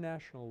of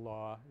international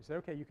law. He said,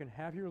 okay, you can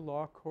have your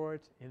law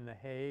court in The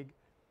Hague.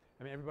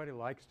 I mean, everybody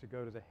likes to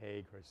go to The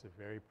Hague, where it's a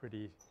very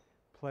pretty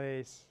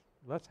place.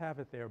 Let's have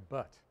it there.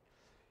 But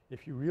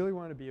if you really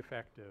want to be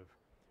effective,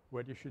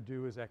 what you should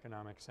do is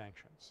economic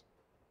sanctions,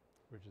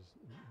 which is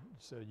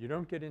so you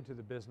don't get into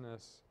the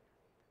business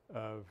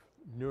of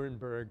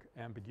Nuremberg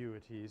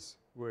ambiguities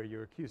where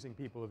you're accusing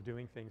people of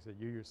doing things that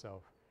you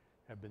yourself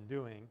have been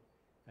doing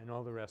and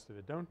all the rest of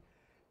it.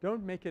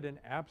 Don't make it an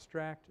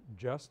abstract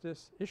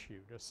justice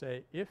issue. Just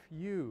say if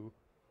you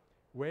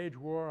wage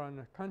war on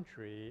a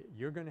country,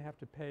 you're going to have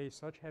to pay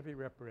such heavy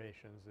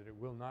reparations that it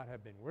will not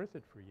have been worth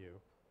it for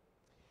you,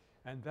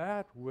 and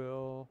that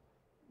will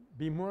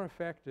be more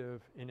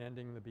effective in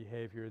ending the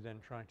behavior than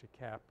trying to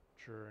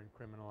capture and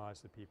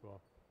criminalize the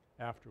people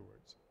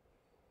afterwards.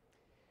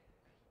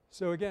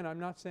 So again, I'm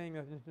not saying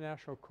that the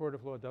International Court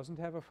of Law doesn't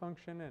have a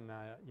function, and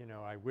you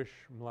know, I wish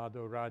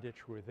Mlado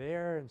Radic were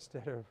there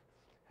instead of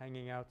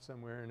hanging out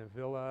somewhere in a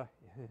villa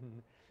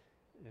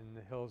in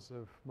the hills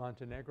of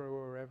Montenegro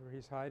or wherever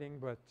he's hiding,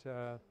 but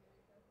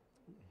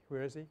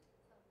where is he?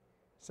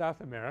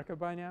 South America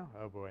by now?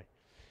 Oh boy.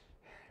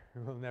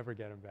 We'll never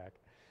get him back.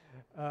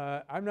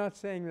 I'm not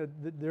saying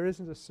that there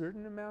isn't a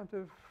certain amount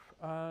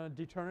of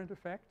deterrent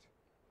effect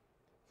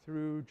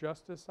through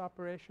justice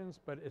operations,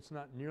 but it's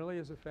not nearly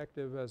as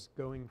effective as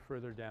going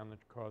further down the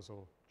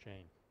causal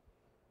chain.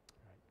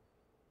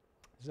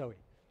 Right. Zoe.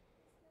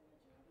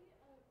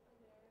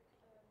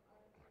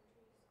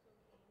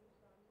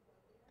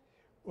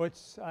 Well,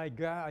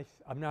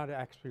 I'm not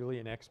actually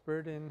an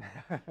expert in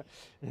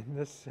in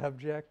this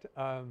subject.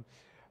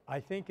 I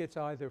think it's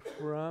either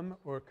from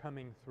or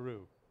coming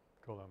through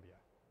Colombia.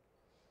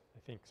 I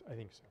think so.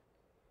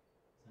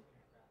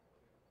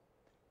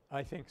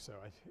 I think so.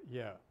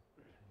 Yeah.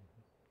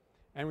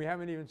 And we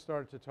haven't even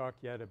started to talk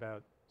yet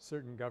about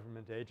certain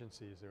government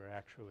agencies that are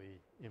actually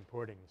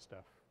importing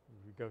stuff.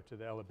 If you go to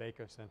the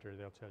Elabeco Center,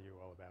 they'll tell you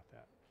all about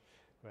that.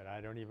 But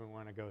I don't even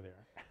want to go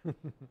there,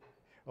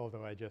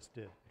 although I just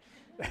did.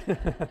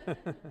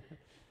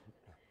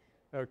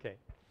 Okay.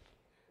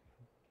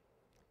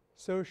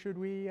 So should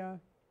we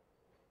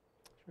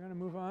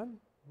move on?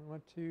 We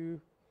want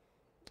to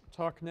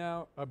talk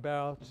now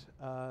about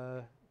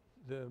the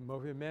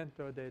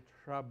Movimiento de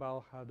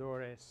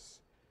Trabajadores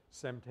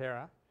Sem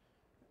Terra,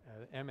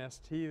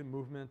 MST, the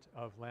Movement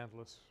of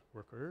Landless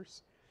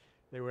Workers.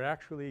 They were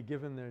actually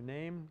given their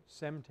name,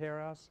 Sem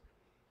Terras,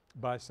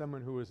 by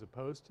someone who was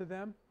opposed to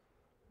them,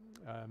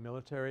 a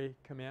military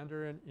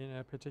commander in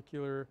a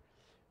particular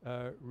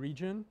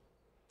region.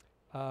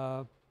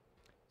 The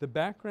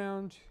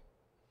background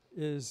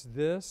is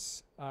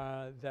this,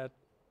 that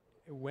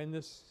when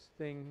this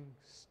thing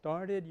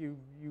started,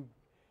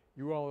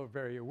 you all are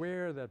very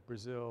aware that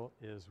Brazil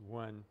is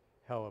one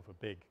hell of a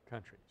big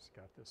country. It's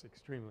got this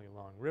extremely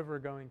long river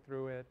going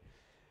through it,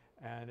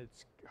 and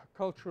it's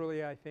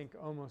culturally, I think,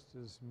 almost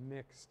as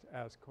mixed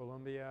as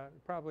Colombia,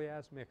 probably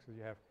as mixed as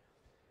you have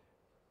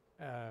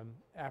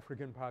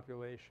African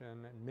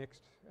population and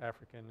mixed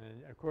African,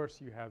 and of course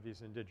you have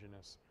these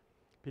indigenous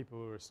people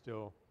who are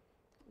still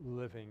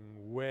living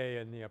way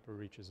in the upper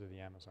reaches of the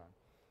Amazon.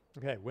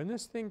 Okay, when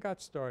this thing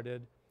got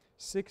started,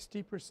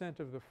 60%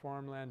 of the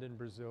farmland in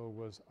Brazil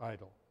was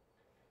idle.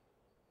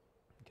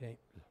 Okay.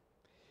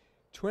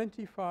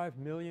 25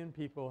 million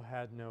people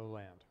had no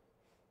land.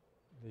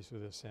 These were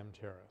the Sem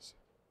Terras.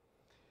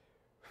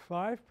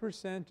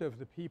 5% of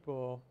the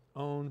people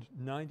owned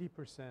 90%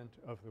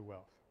 of the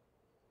wealth.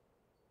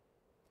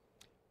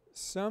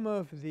 Some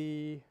of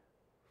the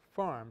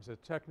farms, the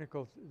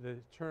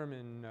term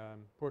in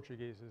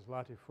Portuguese is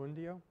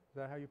latifundio. Is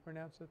that how you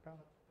pronounce it, Paolo?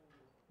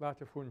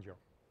 Latifundio,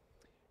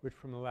 which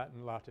from the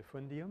Latin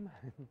latifundium.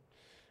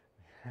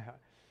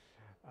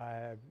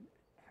 I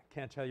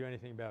can't tell you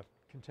anything about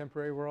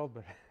contemporary world,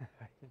 but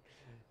I can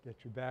get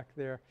you back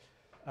there.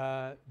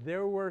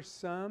 There were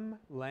some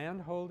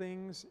land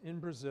holdings in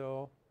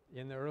Brazil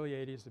in the early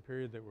 80s, the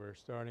period that we're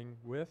starting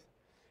with,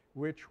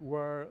 which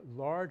were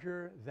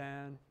larger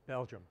than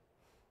Belgium.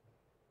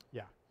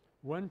 Yeah.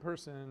 One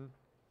person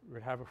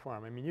would have a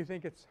farm. I mean, you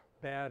think it's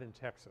bad in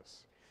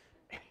Texas.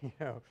 you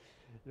know,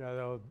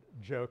 they'll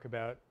joke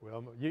about,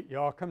 well, you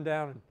all come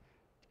down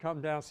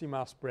and see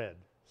my spread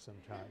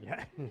sometime.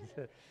 Yeah.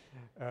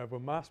 Well,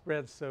 my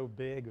spread's so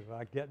big, if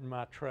I get in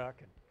my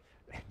truck and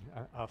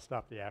I'll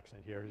stop the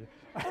accent here.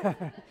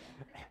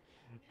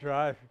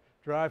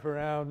 drive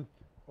around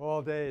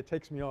all day. It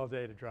takes me all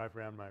day to drive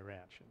around my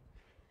ranch.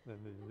 And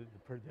then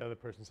the other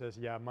person says,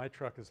 yeah, my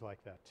truck is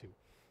like that too.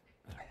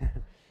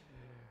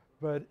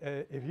 But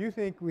if you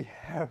think we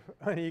have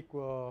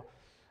unequal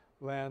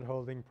land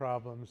holding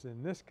problems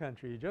in this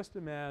country, just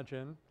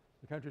imagine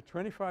a country of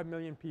 25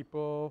 million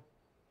people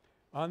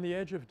on the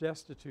edge of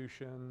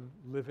destitution,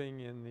 living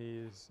in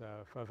these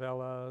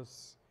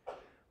favelas,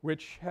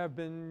 which have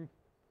been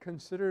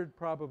considered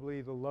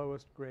probably the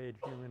lowest grade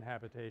human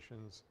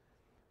habitations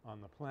on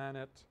the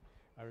planet.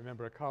 I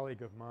remember a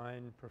colleague of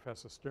mine,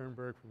 Professor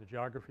Sternberg from the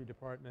geography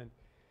department,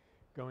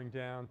 going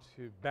down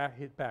to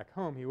back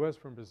home. He was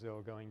from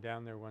Brazil, going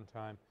down there one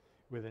time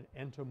with an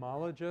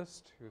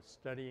entomologist who was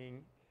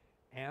studying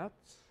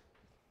ants,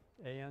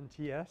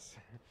 A-N-T-S.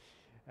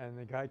 And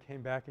the guy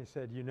came back and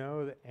said, you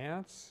know, the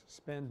ants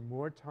spend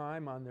more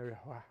time on their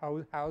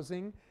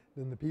housing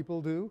than the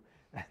people do,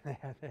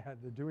 and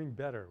they're doing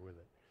better with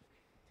it.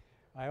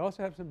 I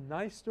also have some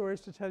nice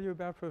stories to tell you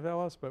about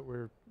favelas, but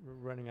we're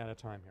running out of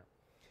time here.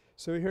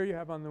 So here you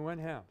have on the one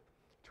hand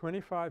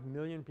 25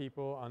 million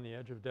people on the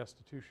edge of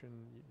destitution.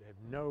 They have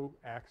no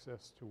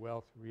access to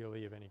wealth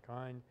really of any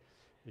kind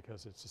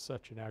because it's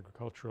such an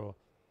agricultural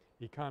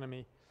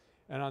economy.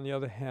 And on the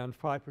other hand,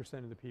 5%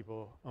 of the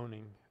people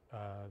owning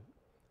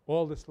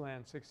all this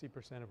land,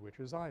 60% of which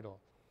is idle.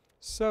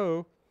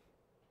 So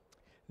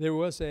there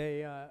was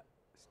a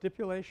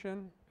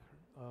stipulation,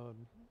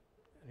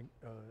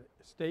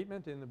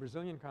 statement in the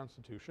Brazilian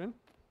Constitution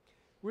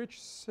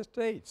which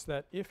states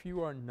that if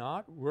you are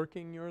not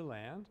working your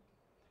land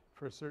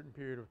for a certain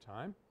period of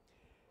time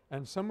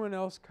and someone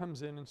else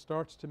comes in and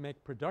starts to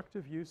make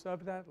productive use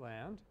of that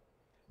land,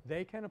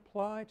 they can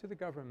apply to the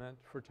government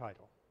for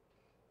title.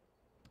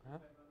 Huh?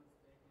 If I'm not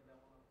mistaken, that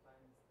one of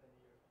time is 10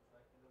 years, so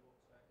I can double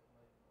check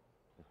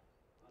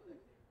my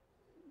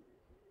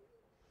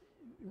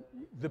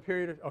The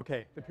period of –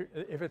 okay.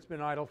 If it's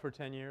been idle for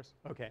 10 years?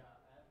 Okay. Yeah,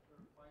 after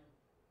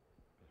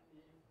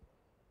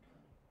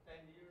 10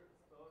 years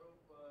total,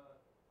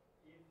 but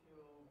if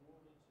you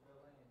move into the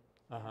land,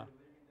 Uh-huh.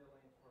 you live in the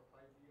land for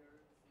 5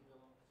 years, it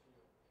belongs to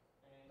you.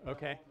 And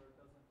Okay. the owner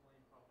doesn't claim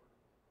property.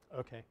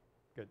 Okay,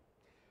 good.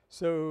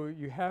 So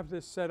you have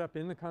this set up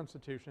in the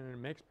Constitution and it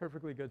makes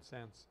perfectly good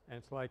sense. And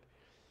it's like,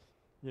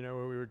 you know,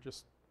 we were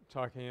just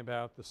talking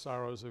about the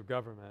sorrows of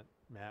government,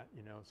 Matt,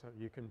 you know, so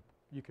you can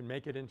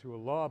make it into a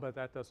law, but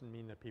that doesn't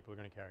mean that people are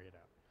going to carry it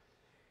out.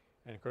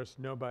 And of course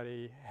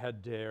nobody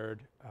had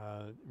dared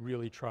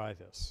really try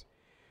this.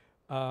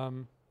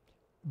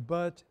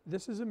 But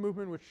this is a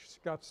movement which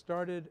got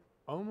started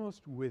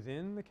almost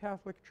within the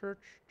Catholic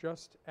Church,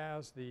 just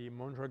as the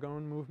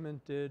Mondragon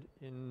movement did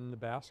in the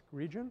Basque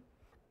region.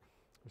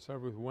 We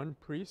started with one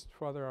priest,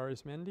 Father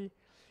Arizmendi.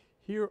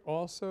 Here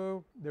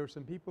also there were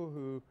some people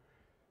who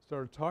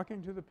started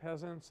talking to the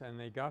peasants and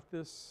they got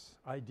this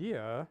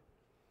idea,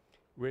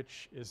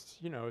 which is,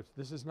 you know,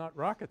 this is not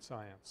rocket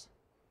science.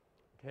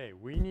 Okay,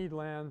 we need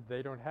land,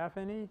 they don't have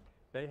any.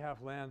 They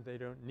have land, they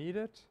don't need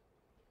it.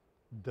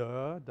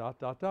 Duh, dot,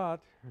 dot,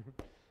 dot.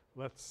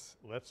 Let's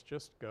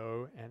just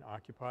go and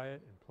occupy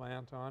it and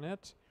plant on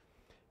it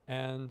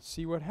and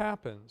see what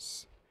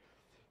happens.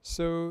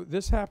 So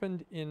this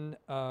happened in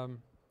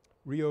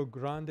Rio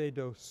Grande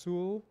do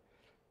Sul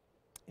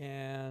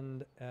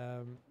and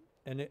an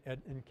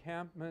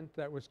encampment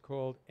that was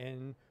called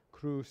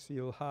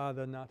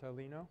Encrucijada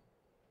Natalino.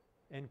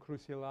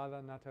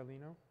 Encrucijada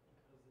Natalino.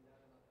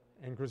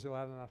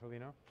 Encrucijada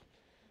Natalino.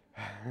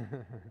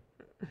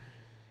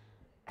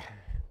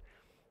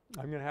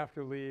 I'm going to have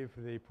to leave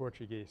the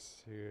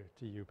Portuguese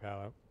to you,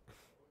 Paulo.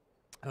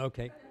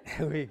 Okay,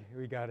 we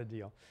got a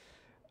deal.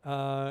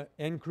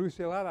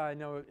 Encrucijada, I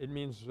know it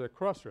means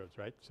crossroads,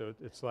 right? So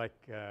it's like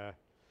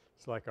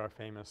our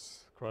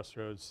famous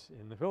crossroads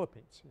in the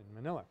Philippines, in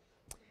Manila,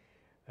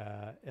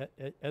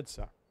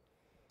 EDSA.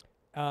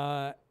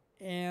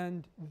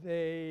 And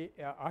they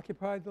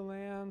occupied the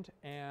land,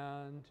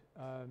 and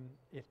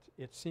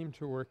it seemed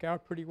to work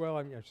out pretty well.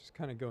 I mean, I was just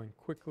kind of going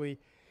quickly.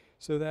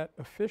 So that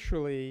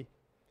officially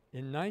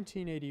in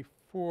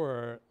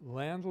 1984,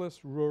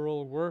 landless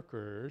rural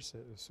workers,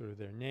 that was sort of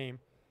their name,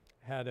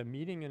 had a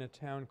meeting in a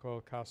town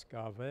called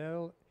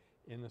Cascavel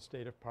in the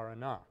state of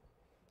Paraná,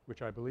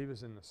 which I believe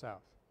is in the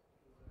south.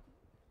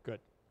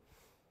 Good.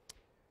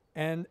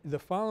 And the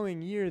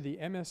following year, the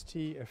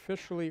MST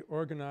officially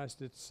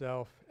organized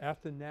itself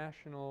at the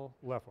national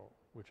level,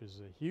 which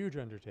is a huge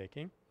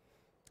undertaking.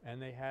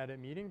 And they had a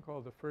meeting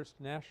called the First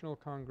National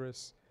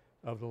Congress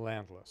of the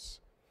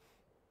Landless.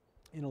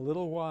 In a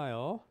little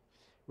while,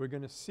 we're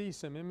going to see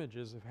some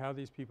images of how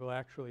these people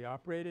actually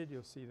operated.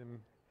 You'll see them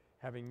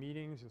having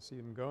meetings. You'll see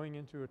them going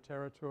into a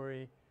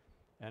territory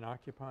and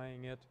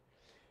occupying it.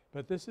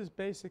 But this is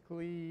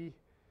basically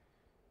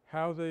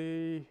how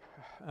the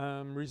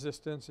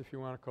resistance, if you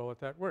want to call it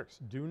that, works.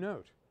 Do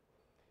note,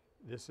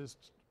 this is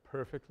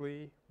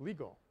perfectly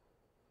legal.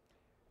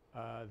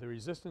 The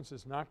resistance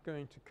is not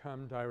going to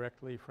come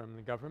directly from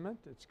the government.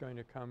 It's going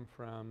to come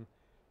from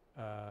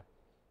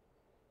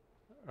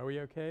are we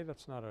okay?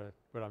 That's not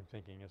what I'm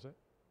thinking, is it?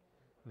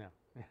 No.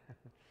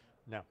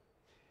 No.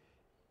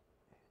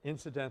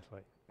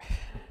 Incidentally,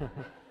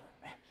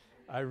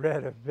 I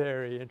read a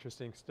very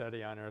interesting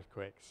study on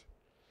earthquakes.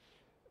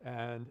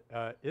 And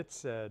it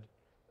said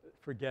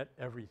forget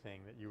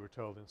everything that you were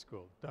told in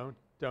school.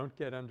 Don't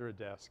get under a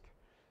desk,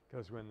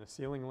 because when the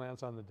ceiling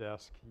lands on the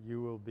desk,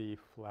 you will be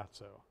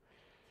flatso.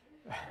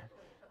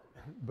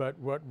 But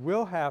what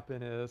will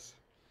happen is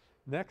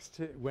next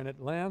to when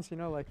it lands, you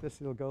know, like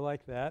this, it'll go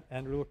like that,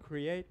 and it'll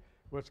create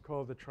what's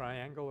called the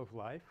triangle of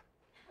life.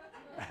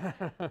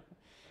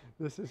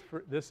 This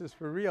is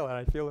for real, and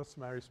I feel it's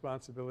my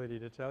responsibility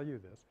to tell you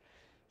this.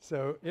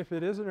 So if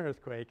it is an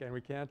earthquake and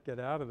we can't get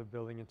out of the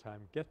building in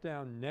time, get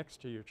down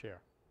next to your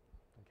chair,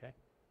 okay,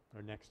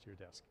 or next to your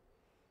desk.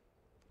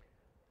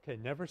 Okay,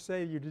 never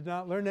say you did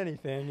not learn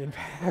anything in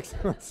PACS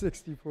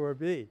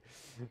 164B.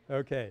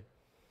 Okay.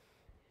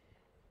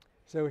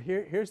 So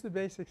here's the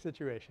basic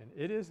situation.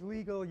 It is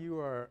legal. You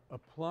are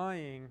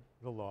applying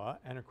the law,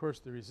 and of course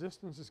the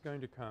resistance is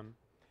going to come,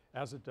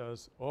 as it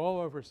does all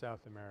over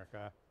South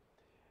America,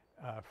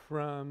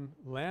 from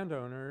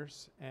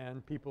landowners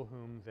and people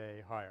whom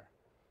they hire.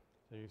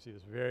 So you see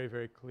this very,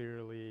 very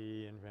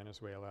clearly in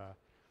Venezuela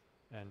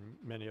and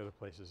many other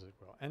places as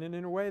well. And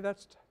in a way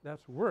that's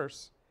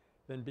worse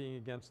than being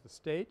against the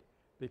state,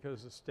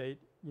 because the state,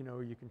 you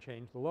know, you can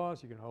change the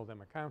laws, you can hold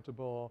them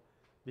accountable.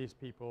 These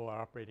people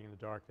are operating in the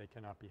dark, they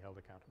cannot be held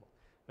accountable.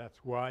 That's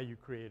why you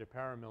create a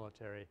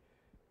paramilitary,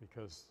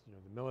 because, you know,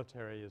 the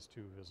military is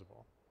too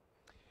visible.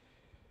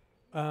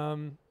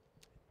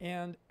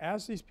 And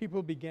as these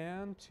people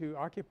began to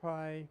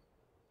occupy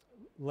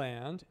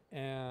land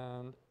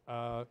and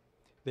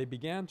they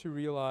began to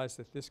realize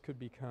that this could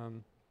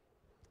become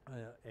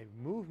a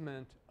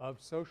movement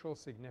of social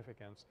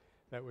significance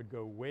that would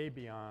go way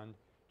beyond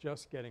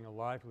just getting a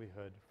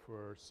livelihood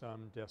for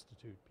some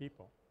destitute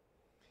people.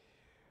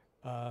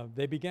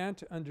 They began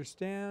to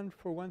understand,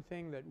 for one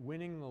thing, that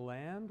winning the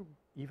land,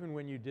 even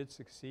when you did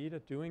succeed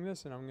at doing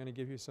this, and I'm going to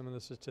give you some of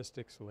the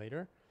statistics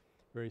later,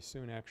 very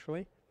soon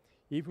actually,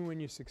 even when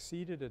you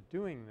succeeded at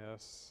doing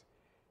this,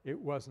 it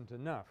wasn't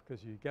enough,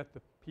 because you get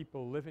the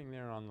people living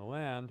there on the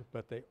land,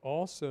 but they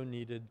also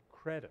needed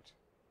credit,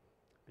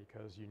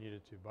 because you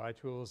needed to buy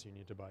tools, you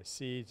need to buy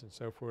seeds and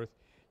so forth.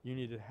 You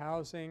needed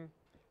housing,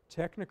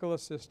 technical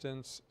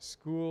assistance,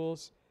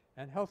 schools,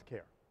 and health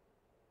care,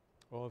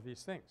 all of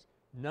these things,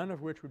 none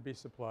of which would be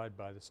supplied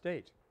by the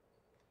state.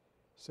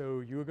 So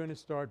you were going to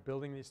start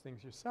building these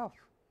things yourself.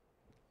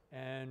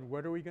 And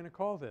what are we going to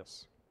call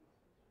this?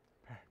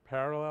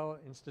 Parallel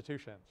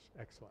institutions.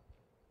 Excellent.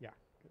 Yeah.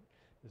 Good.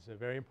 This is a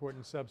very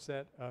important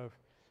subset of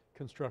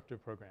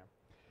constructive program.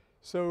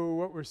 So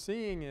what we're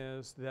seeing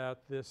is that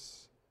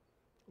this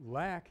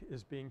lack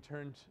is being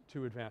turned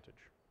to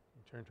advantage,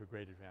 turned to a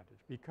great advantage,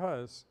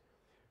 because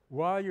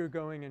while you're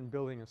going and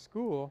building a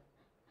school,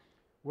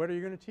 what are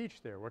you going to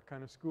teach there? What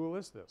kind of school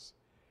is this?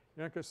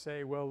 You're not going to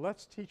say, well,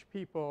 let's teach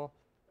people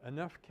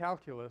enough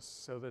calculus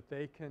so that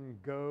they can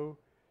go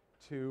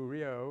to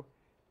Rio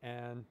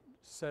and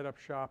set up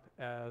shop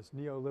as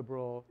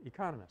neoliberal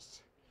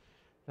economists.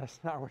 That's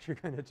not what you're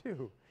going to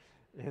do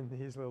in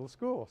these little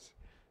schools.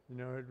 You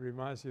know, it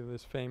reminds you of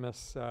this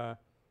famous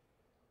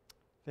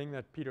thing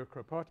that Peter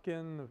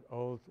Kropotkin, the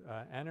old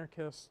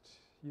anarchist,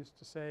 used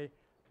to say,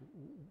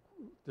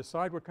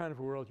 decide what kind of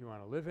a world you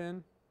want to live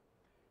in,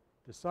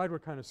 decide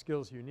what kind of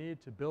skills you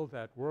need to build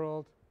that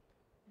world,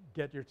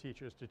 get your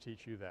teachers to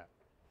teach you that,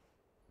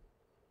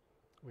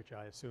 which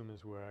I assume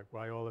is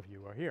why all of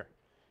you are here.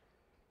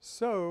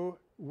 So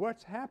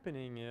what's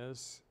happening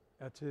is,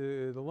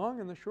 to the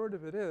long and the short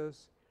of it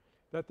is,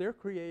 that they're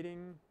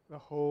creating a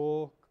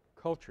whole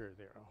culture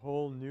there, a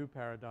whole new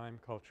paradigm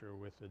culture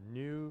with a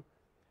new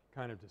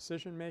kind of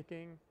decision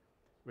making,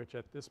 which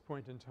at this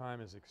point in time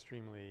is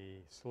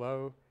extremely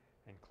slow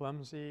and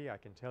clumsy. I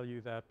can tell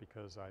you that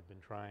because I've been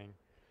trying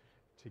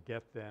to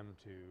get them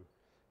to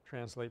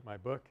translate my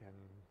book and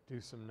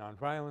do some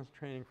nonviolence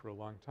training for a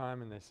long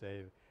time, and they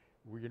say,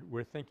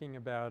 we're thinking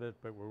about it,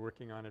 but we're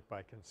working on it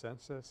by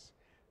consensus.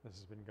 This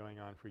has been going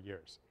on for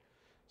years.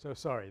 So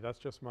sorry, that's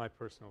just my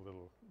personal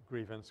little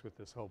grievance with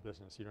this whole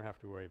business. You don't have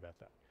to worry about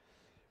that.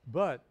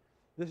 But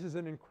this is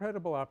an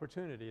incredible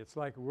opportunity. It's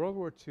like World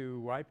War II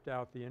wiped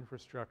out the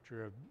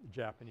infrastructure of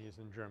Japanese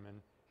and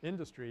German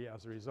industry,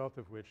 as a result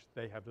of which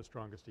they have the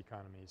strongest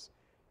economies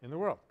in the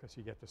world, because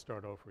you get to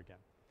start over again.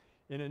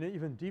 In an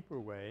even deeper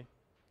way,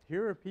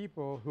 here are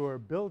people who are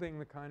building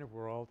the kind of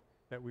world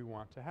that we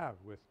want to have,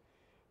 with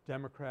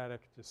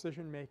democratic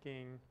decision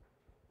making,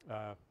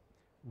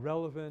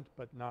 relevant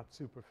but not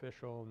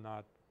superficial,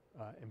 not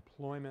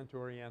employment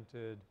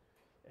oriented,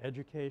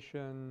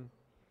 education,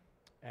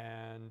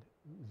 and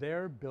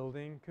they're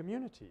building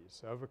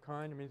communities of a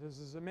kind. I mean, this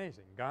is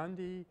amazing.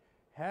 Gandhi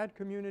had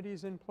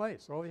communities in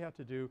place. All he had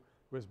to do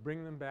was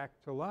bring them back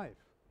to life,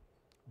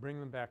 bring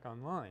them back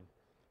online.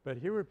 But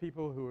here were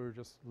people who were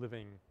just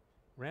living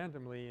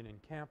randomly in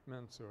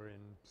encampments or in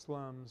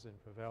slums and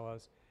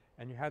favelas,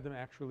 and you had them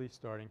actually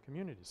starting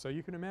communities. So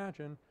you can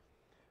imagine,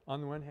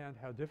 on the one hand,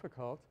 how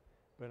difficult,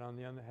 but on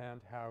the other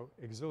hand, how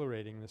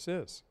exhilarating this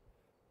is.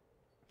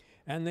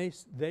 And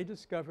they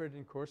discovered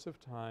in course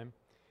of time,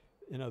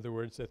 in other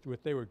words, that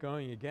what they were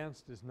going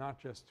against is not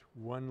just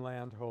one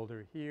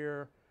landholder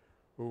here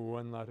or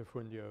one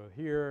latifundio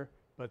here,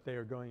 but they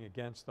are going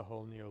against the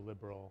whole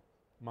neoliberal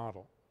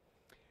model.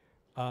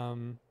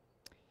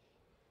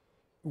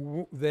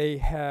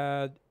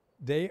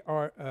 They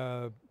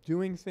are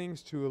doing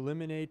things to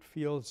eliminate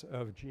fields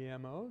of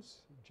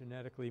GMOs,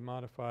 genetically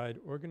modified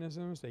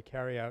organisms. They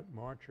carry out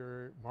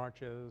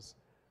marches,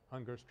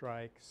 hunger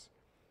strikes,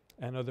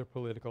 and other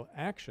political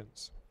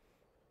actions.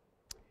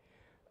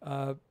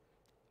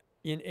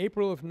 In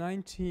April of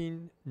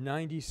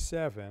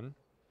 1997,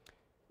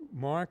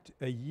 marked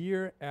a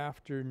year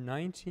after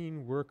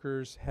 19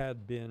 workers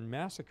had been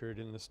massacred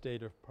in the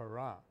state of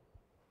Pará.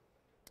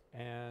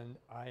 And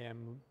I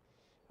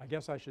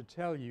guess I should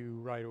tell you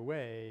right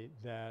away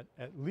that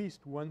at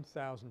least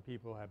 1,000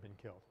 people have been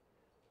killed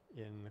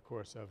in the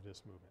course of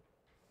this movement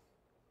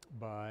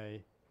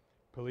by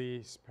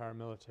police,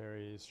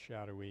 paramilitaries,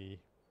 shadowy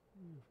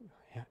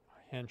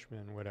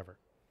henchmen, whatever.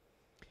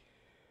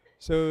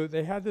 So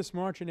they had this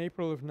march in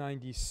April of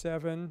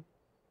 97,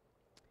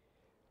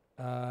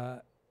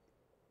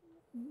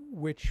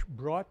 which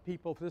brought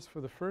people this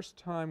for the first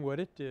time. What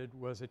it did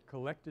was it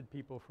collected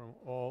people from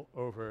all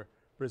over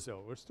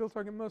Brazil. We're still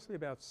talking mostly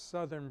about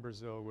southern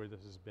Brazil where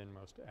this has been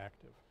most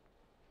active.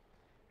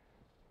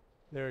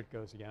 There it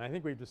goes again. I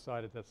think we've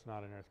decided that's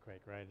not an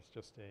earthquake, right? It's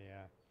just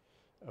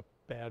a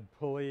bad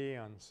pulley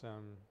on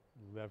some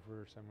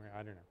lever somewhere.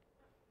 I don't know.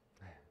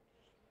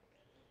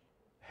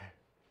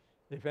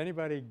 If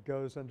anybody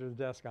goes under the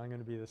desk, I'm going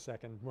to be the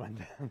second one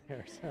down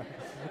there.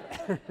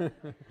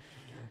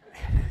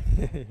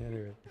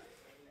 Anyway.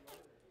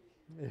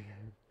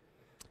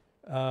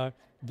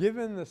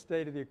 Given the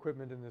state of the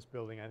equipment in this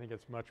building, I think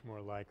it's much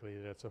more likely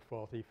that it's a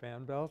faulty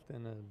fan belt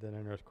than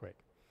an earthquake.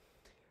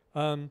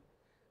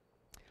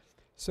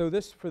 So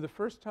this, for the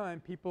first time,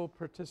 people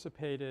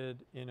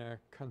participated in a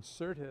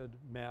concerted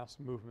mass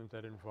movement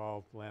that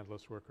involved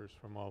landless workers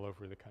from all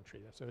over the country.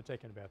 So it's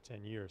taken about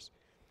 10 years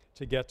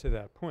to get to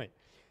that point.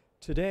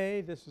 Today,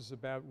 this is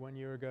about 1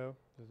 year ago,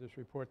 this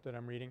report that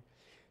I'm reading.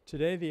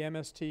 Today, the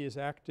MST is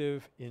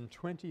active in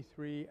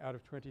 23 out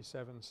of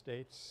 27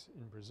 states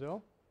in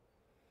Brazil.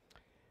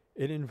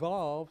 It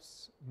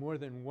involves more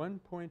than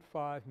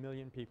 1.5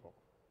 million people.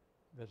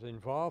 That's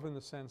involved in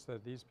the sense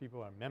that these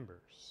people are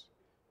members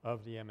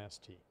of the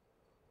MST.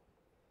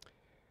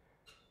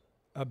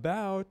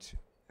 About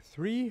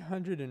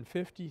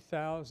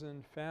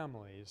 350,000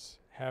 families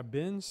have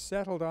been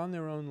settled on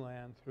their own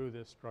land through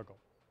this struggle.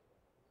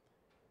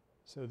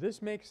 So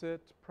this makes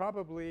it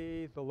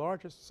probably the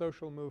largest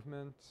social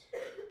movement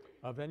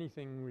of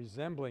anything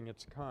resembling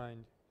its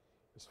kind,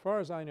 as far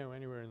as I know,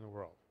 anywhere in the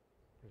world.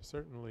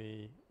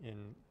 Certainly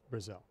in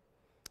Brazil.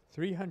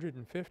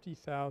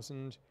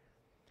 350,000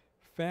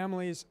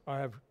 families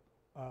are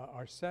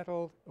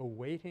settled,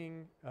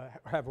 awaiting,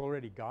 have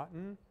already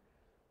gotten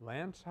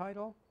land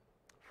title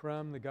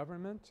from the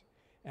government,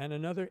 and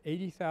another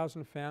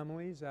 80,000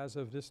 families as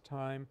of this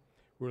time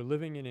were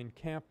living in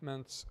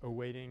encampments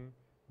awaiting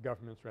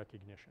government's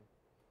recognition.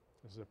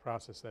 This is a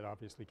process that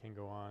obviously can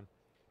go on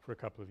for a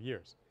couple of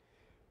years.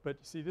 But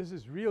see, this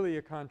is really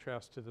a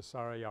contrast to the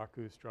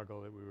Sarayaku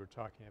struggle that we were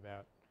talking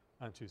about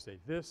on Tuesday.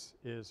 This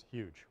is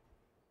huge.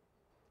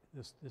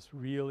 This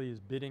really is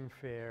bidding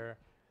fair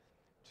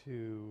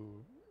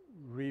to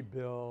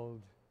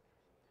rebuild.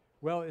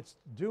 Well, it's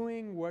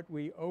doing what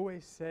we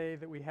always say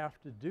that we have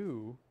to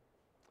do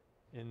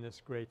in this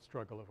great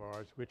struggle of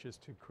ours, which is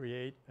to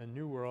create a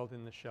new world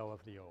in the shell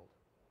of the old.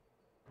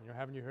 You know,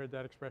 haven't you heard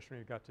that expression?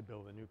 We've got to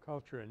build a new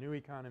culture, a new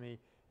economy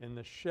in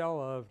the shell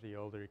of the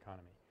older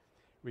economy.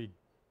 We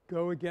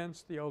go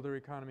against the older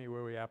economy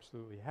where we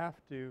absolutely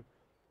have to,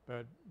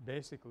 but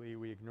basically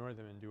we ignore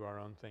them and do our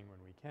own thing when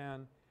we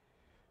can.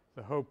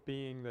 The hope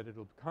being that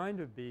it'll kind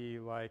of be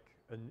like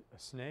a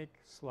snake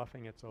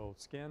sloughing its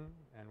old skin,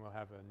 and we'll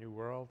have a new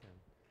world and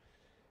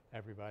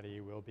everybody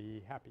will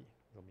be happy.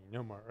 There'll be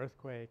no more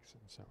earthquakes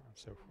and so on and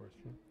so forth.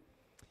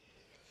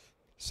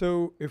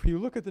 So if you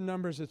look at the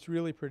numbers, it's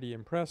really pretty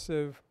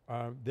impressive.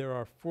 There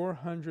are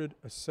 400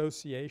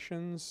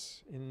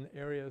 associations in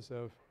areas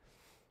of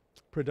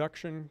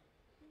production,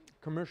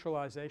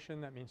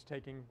 commercialization, that means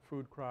taking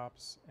food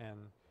crops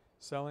and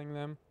selling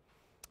them,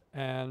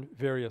 and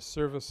various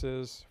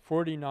services,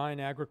 49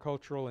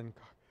 agricultural and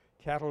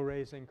cattle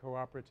raising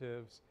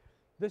cooperatives.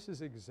 This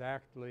is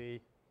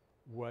exactly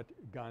what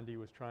Gandhi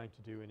was trying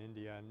to do in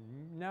India.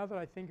 And now that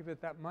I think of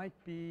it, that might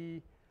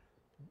be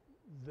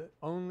the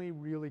only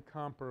really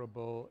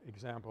comparable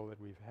example that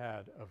we've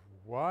had of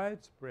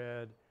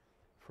widespread,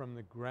 from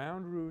the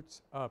ground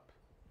roots up,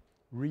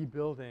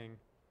 rebuilding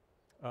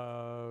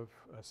of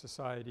a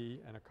society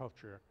and a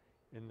culture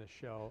in the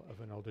shell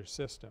of an older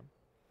system.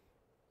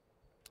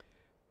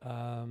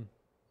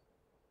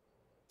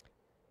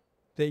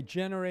 They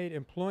generate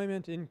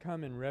employment,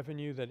 income, and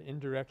revenue that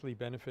indirectly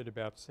benefit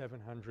about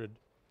 700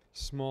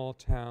 small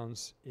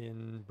towns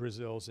in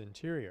Brazil's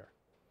interior.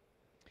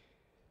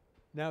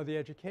 Now, the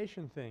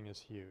education thing is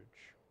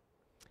huge.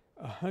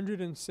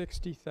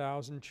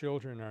 160,000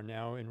 children are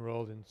now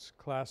enrolled in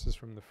classes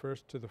from the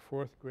 1st to the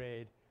 4th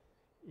grade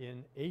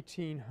in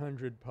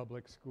 1,800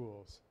 public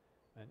schools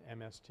and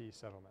MST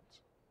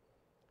settlements,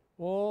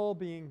 all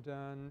being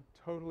done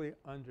totally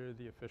under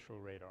the official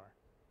radar.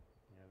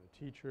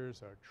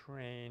 teachers are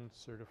trained,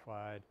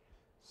 certified,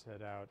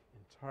 set out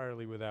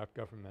entirely without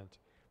government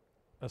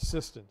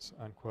assistance,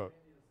 unquote.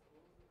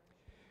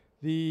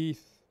 The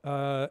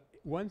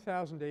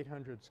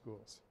 1,800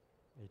 schools,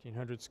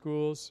 1,800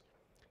 schools,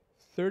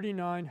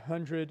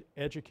 3,900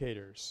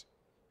 educators,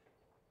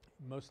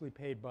 mostly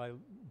paid by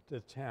the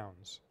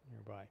towns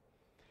nearby,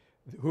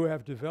 who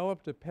have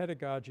developed a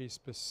pedagogy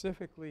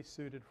specifically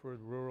suited for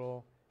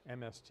rural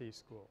MST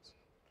schools.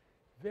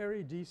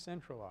 Very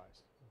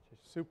decentralized, which is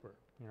super.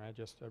 You know, I'm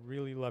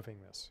really loving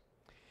this.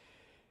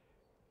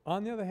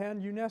 On the other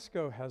hand,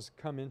 UNESCO has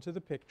come into the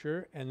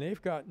picture and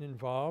they've gotten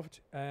involved,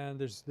 and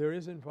there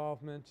is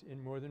involvement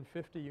in more than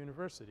 50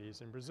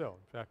 universities in Brazil.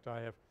 In fact,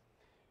 I have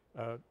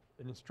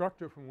an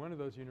instructor from one of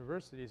those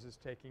universities is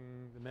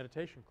taking the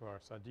meditation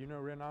course. Do you know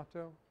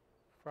Renato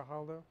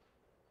Fajaldo?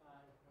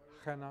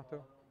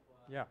 Renato?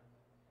 Yeah.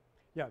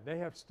 Yeah, they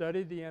have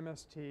studied the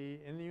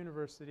MST in the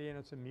university, and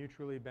it's a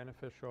mutually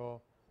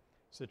beneficial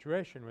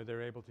situation where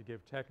they're able to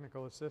give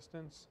technical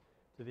assistance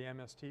to the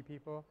MST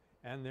people,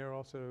 and they're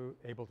also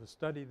able to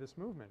study this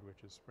movement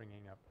which is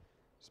springing up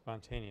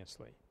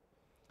spontaneously.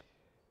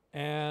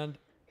 And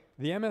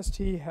the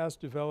MST has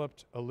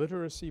developed a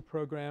literacy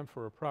program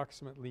for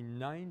approximately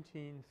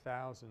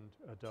 19,000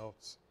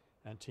 adults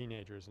and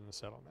teenagers in the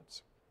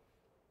settlements.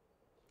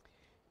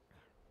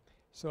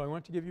 So I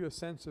want to give you a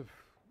sense of,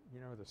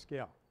 you know, the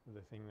scale of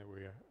the thing that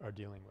we are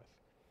dealing with.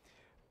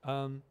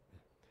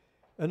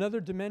 Another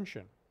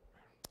dimension.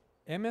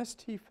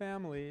 MST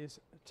families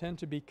tend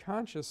to be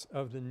conscious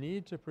of the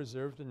need to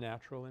preserve the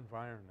natural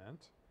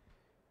environment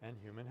and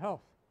human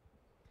health.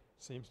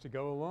 Seems to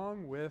go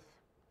along with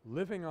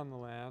living on the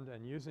land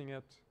and using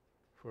it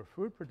for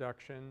food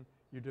production.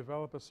 You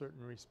develop a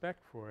certain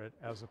respect for it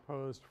as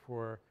opposed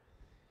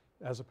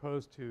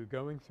to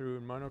going through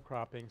and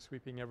monocropping,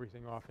 sweeping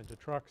everything off into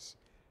trucks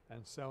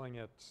and selling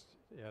it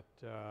at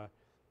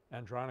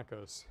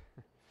Andronikos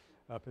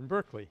up in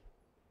Berkeley.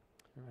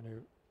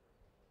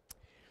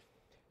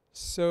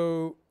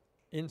 So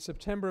in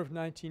September of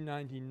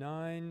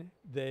 1999,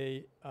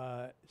 they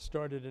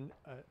started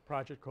a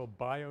project called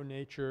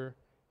BioNature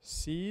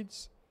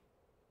Seeds,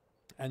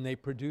 and they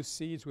produce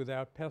seeds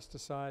without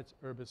pesticides,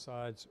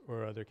 herbicides,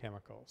 or other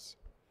chemicals.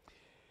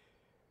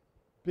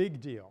 Big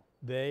deal.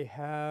 They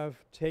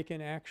have taken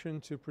action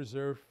to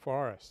preserve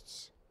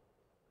forests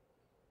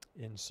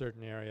in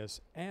certain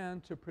areas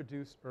and to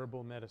produce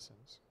herbal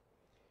medicines.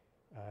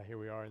 Here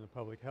we are in the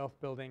public health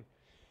building.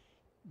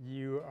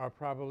 You are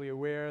probably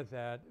aware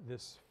that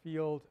this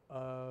field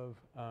of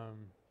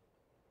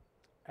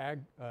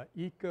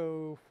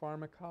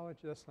ecopharmacology,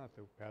 that's not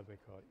how they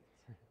call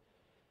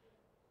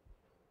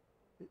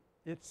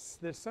it.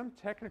 There's some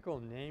technical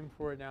name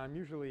for it now. I'm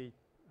usually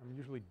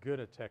good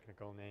at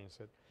technical names.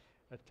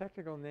 A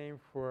technical name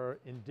for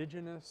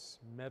indigenous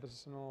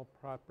medicinal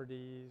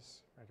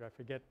properties. I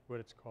forget what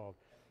it's called.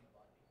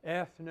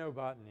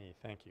 Ethnobotany.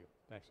 Thank you.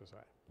 Thanks,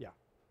 Josiah. Yeah.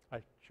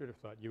 I should have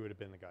thought you would have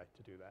been the guy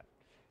to do that.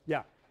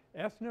 Yeah.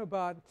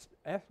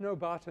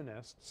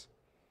 Ethnobotanists,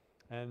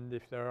 and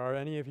if there are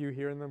any of you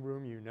here in the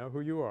room, you know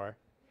who you are.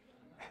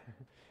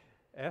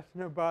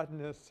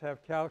 Ethnobotanists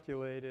have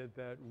calculated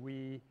that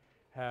we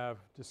have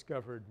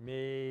discovered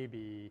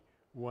maybe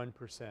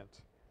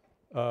 1%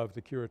 of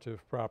the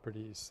curative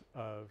properties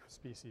of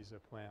species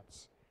of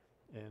plants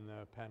in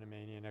the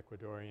Panamanian,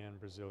 Ecuadorian,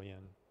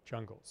 Brazilian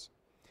jungles.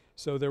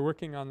 So they're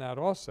working on that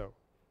also.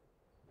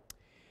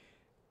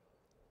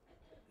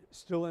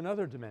 Still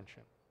another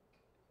dimension.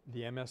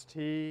 The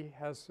MST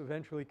has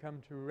eventually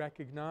come to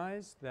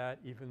recognize that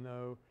even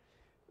though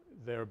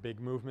they're a big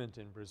movement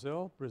in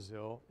Brazil,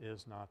 Brazil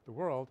is not the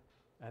world,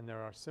 and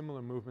there are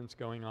similar movements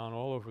going on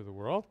all over the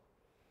world.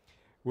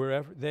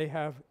 Wherever they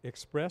have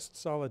expressed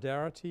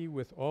solidarity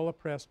with all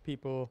oppressed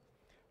people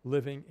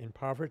living in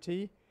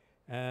poverty,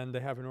 and they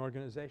have an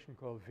organization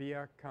called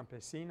Via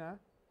Campesina,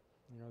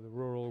 you know, the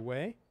rural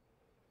way.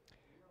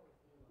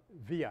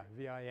 Via,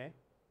 V-I-A.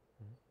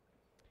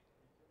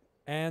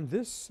 And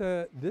this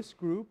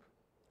group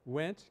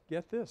went,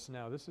 get this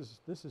now, this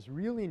is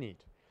really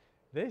neat.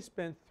 They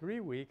spent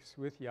 3 weeks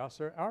with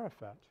Yasser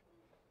Arafat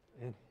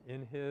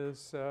in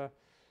his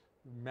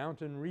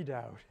mountain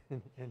redoubt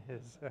in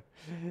his I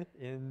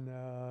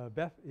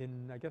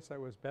guess that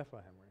was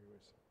Bethlehem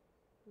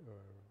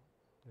where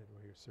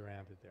he was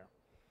surrounded there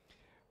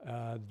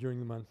during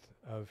the month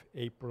of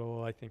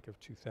April, I think, of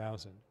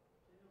 2000.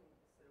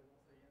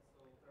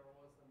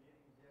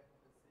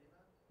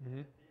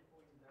 Mm-hmm.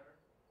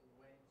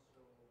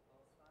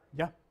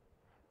 Yeah,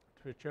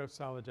 to show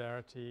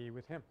solidarity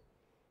with him.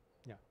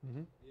 Yeah.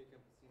 Mm-hmm. Via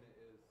Campesina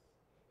is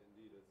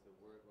indeed it's a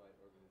worldwide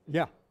organization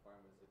Yeah. of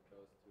farmers. It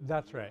goes to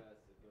That's the right.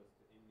 US, it goes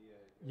to India,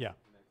 it goes Yeah.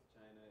 it connects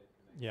China, it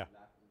connects Yeah.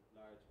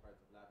 large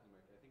parts of Latin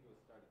America. I think it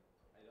was started,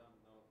 I don't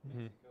know,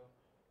 Mhm. Mexico.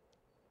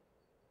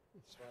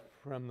 It's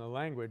from the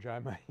language,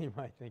 you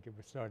might think it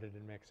was started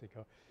in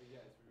Mexico. But yeah,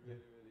 it's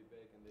really, really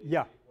big, and they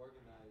Yeah.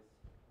 organize.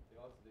 They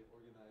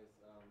organize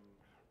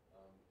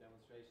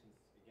demonstrations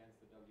against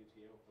the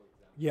WTO, for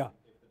example. Yeah.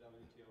 If the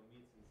WTO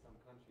meets in some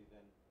country,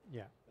 then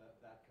Yeah. that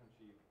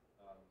country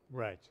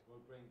Right. will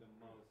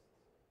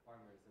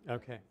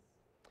Okay.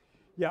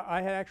 Yeah,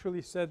 I had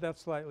actually said that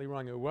slightly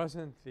wrong. It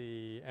wasn't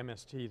the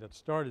MST that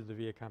started the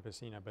Via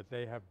Campesina, but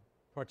they have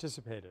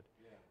participated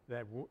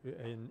that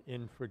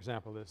in, for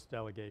example, this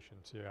delegation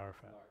to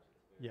Arafat.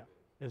 Yeah,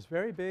 it's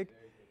very big,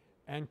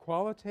 and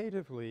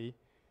qualitatively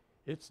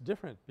it's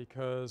different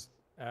because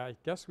I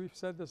guess we've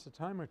said this a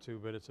time or two,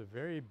 but it's a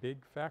very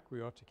big fact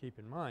we ought to keep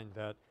in mind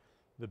that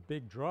the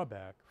big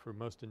drawback for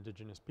most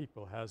indigenous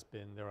people has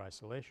been their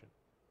isolation,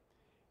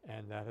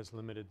 and that has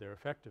limited their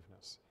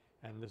effectiveness.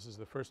 And this is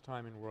the first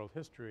time in world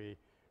history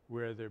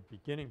where they're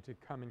beginning to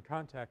come in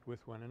contact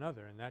with one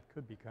another, and that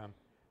could become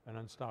an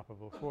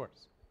unstoppable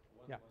force.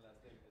 One last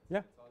thing.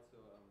 It's also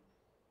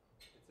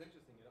it's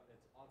interesting.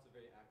 It's also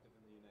very active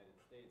in the United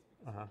States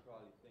because you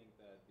probably think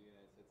that the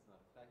United States is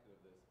not affected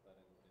of this, but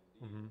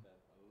indeed that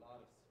a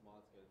lot of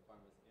small-scale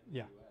farmers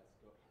in the U.S.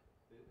 go.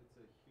 It's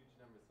a huge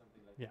number,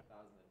 something like 1,000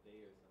 a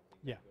day or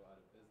something that go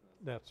out of business.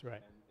 That's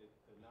right. And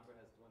the number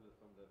has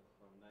dwindled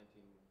from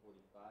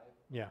 1945,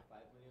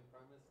 5 million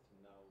farmers to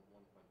now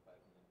 1.5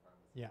 million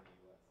farmers in the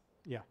U.S.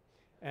 Yeah.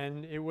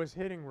 And it was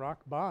hitting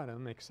rock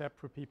bottom except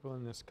for people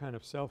in this kind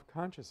of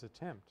self-conscious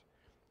attempt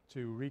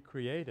to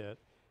recreate it.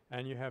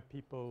 And you have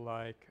people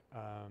like,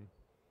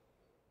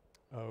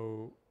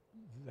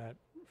 that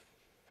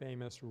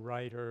famous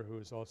writer who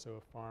is also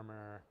a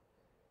farmer,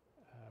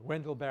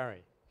 Wendell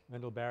Berry.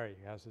 Wendell Berry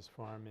has his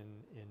farm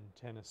in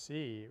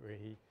Tennessee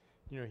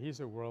where he's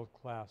a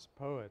world-class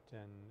poet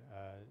and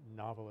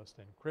novelist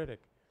and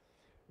critic,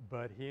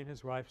 but he and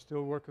his wife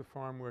still work a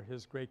farm where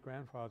his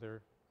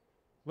great-grandfather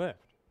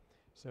lived.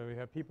 So we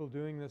have people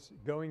doing this,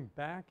 going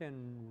back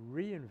and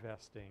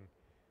reinvesting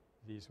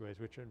these ways,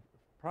 which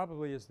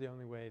probably is the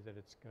only way that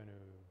it's going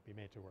to be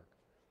made to work.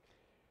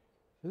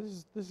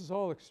 This is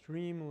all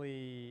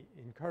extremely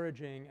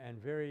encouraging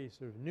and very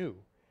sort of new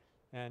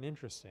and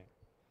interesting.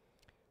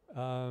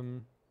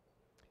 In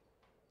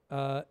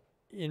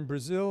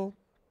Brazil,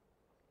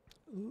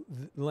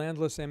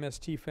 landless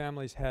MST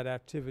families had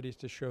activities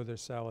to show their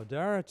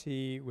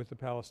solidarity with the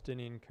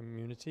Palestinian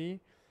community,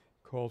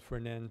 called for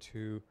an end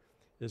to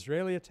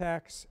Israeli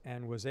attacks,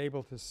 and was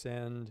able to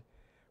send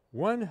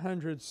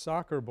 100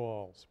 soccer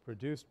balls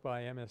produced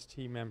by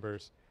MST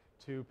members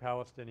to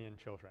Palestinian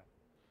children.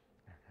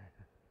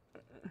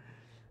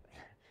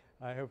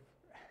 I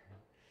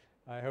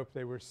hope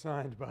they were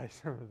signed by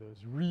some of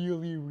those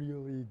really,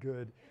 really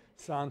good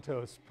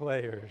Santos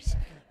players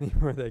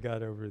before they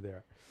got over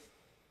there.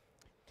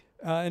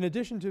 In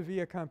addition to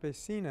Via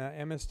Campesina,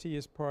 MST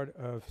is part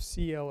of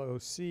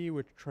CLOC,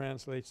 which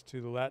translates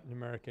to the Latin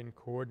American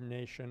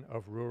Coordination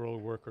of Rural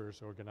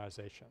Workers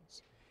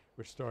Organizations,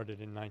 which started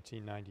in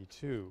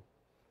 1992.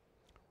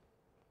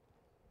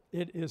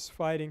 It is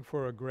fighting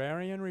for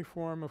agrarian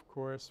reform, of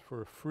course,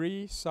 for a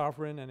free,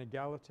 sovereign, and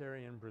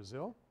egalitarian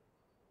Brazil.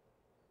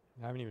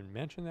 I haven't even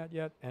mentioned that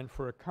yet. And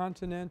for a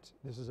continent,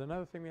 this is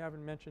another thing we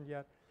haven't mentioned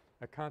yet,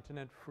 a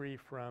continent free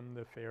from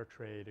the fair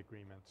trade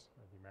agreements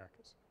of the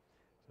Americas.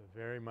 So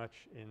very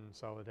much in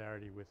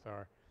solidarity with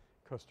our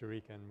Costa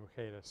Rican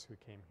mujeres who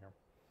came here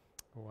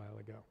a while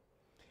ago.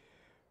 I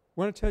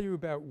want to tell you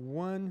about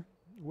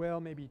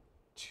maybe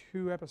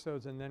 2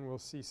 episodes, and then we'll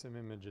see some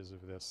images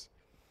of this.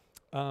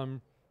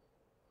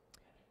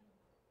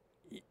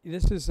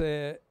 This is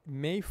a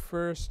May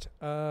 1st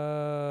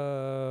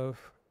of,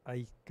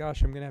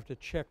 gosh, I'm going to have to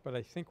check, but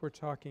I think we're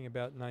talking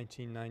about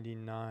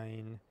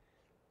 1999.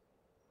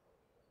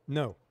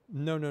 No,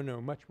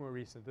 much more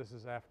recent. This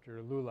is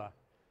after Lula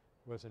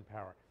was in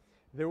power.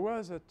 There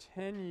was a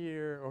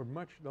 10-year or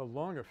much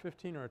longer,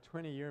 15 or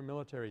 20-year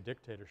military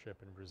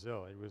dictatorship in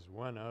Brazil. It was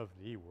one of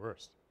the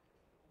worst.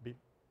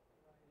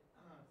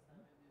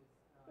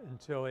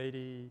 Until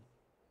 80.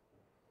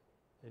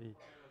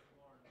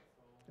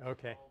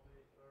 Okay.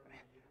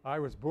 I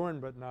was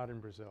born but not in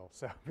Brazil,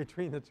 so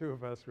between the two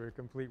of us we're a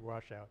complete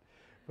washout.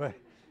 But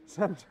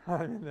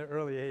sometime in the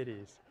early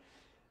 80s.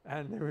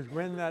 And there was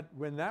when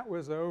that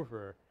was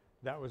over,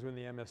 that was when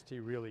the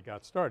MST really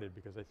got started,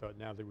 because they thought,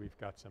 now that we've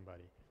got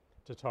somebody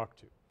to talk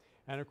to.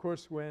 And of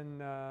course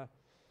when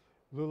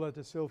Lula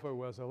da Silva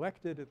was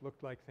elected, it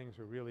looked like things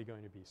were really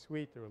going to be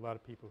sweet. There were a lot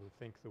of people who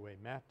think the way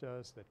Matt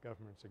does, that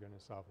governments are going to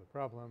solve the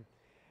problem.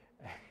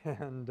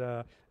 And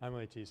I'm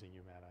only teasing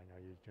you, Matt. I know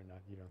you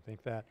don't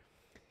think that.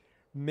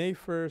 May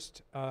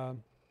 1st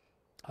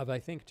of I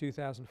think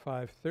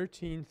 2005,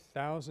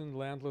 13,000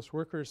 landless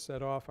workers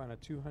set off on a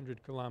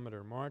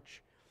 200-kilometer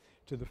march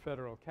to the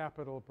federal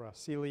capital,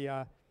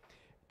 Brasilia,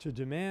 to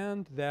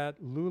demand that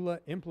Lula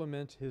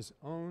implement his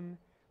own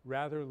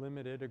rather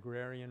limited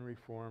agrarian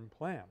reform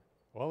plan.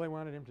 All they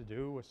wanted him to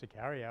do was to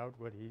carry out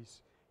what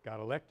he's got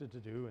elected to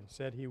do and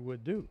said he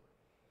would do,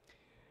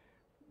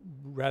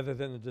 rather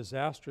than the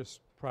disastrous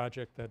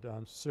project that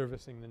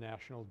servicing the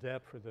national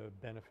debt for the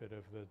benefit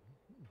of the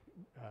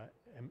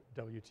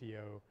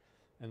WTO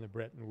and the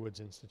Bretton Woods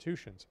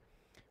institutions.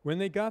 When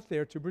they got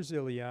there to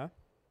Brasilia,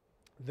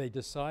 they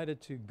decided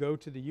to go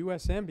to the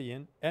U.S.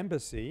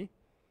 embassy.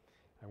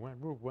 I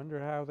wonder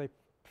how they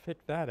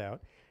picked that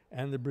out.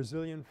 And the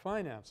Brazilian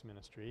finance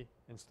ministry,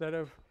 instead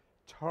of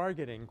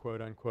targeting,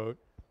 quote unquote,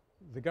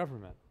 the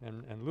government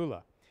and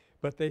Lula.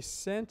 But they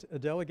sent a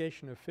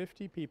delegation of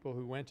 50 people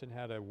who went and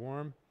had a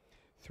warm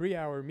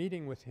 3-hour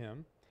meeting with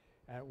him.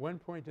 At one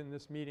point in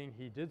this meeting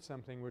he did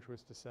something which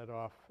was to set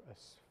off a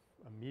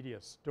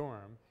media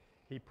storm.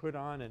 He put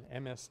on an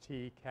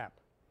MST cap.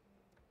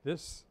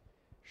 This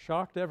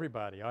shocked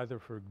everybody, either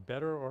for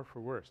better or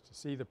for worse, to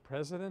see the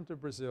president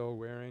of Brazil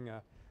wearing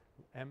a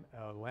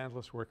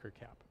landless worker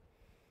cap.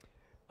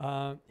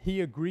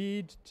 He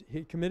agreed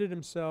he committed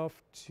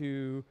himself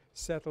to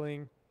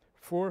settling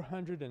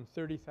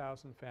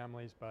 430,000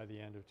 families by the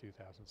end of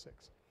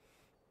 2006.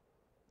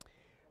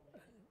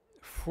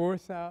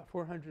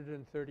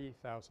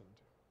 430,000.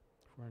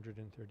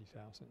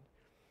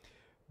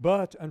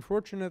 But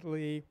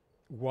unfortunately,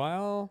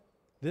 while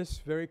this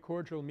very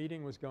cordial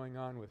meeting was going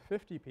on with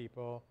 50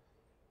 people,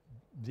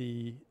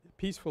 the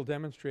peaceful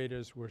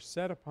demonstrators were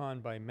set upon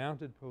by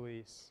mounted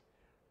police,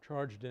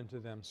 charged into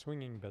them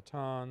swinging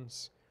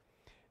batons,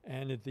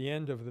 and at the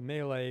end of the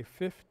melee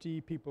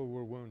 50 people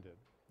were wounded.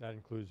 That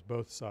includes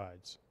both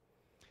sides.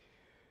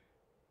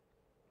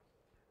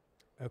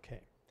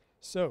 Okay.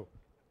 So,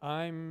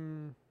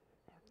 RB.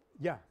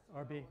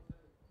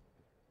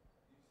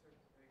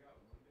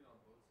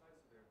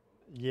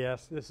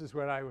 Yes, this is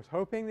what I was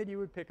hoping that you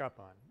would pick up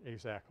on.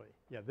 Exactly.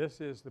 Yeah,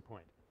 this is the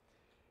point.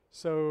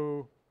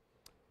 So,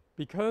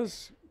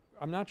 because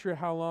I'm not sure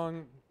how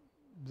long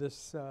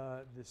this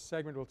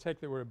segment will take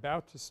that we're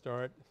about to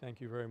start.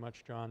 Thank you very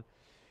much, John.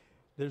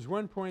 There's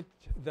one point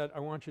that I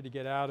want you to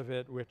get out of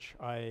it, which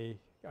I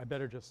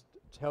better just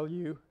tell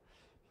you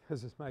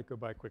because this might go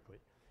by quickly.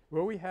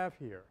 What we have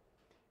here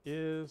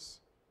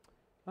is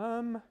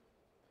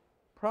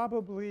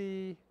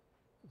probably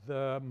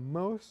the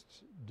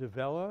most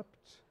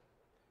developed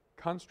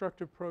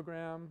constructive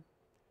program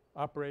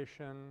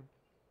operation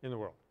in the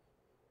world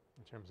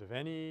in terms of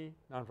any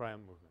nonviolent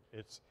movement.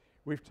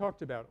 We've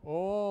talked about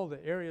all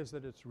the areas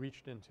that it's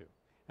reached into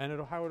and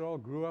how it all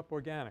grew up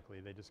organically.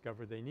 They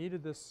discovered they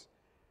needed this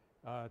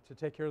to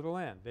take care of the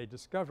land. They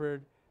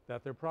discovered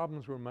that their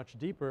problems were much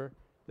deeper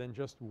than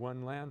just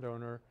one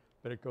landowner,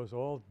 but it goes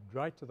all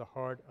right to the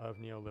heart of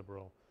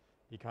neoliberal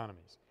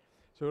economies.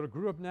 So it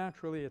grew up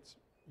naturally.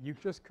 You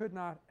just could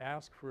not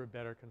ask for a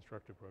better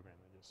constructive program.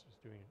 It is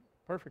just doing it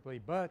perfectly.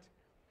 But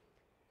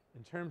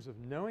in terms of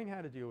knowing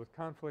how to deal with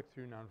conflict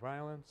through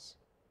nonviolence,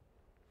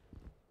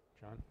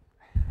 John?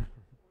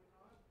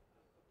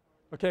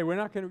 Okay, we're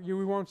not going to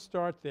we won't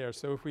start there.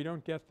 So if we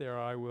don't get there,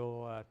 I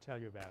will tell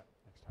you about it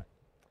next time.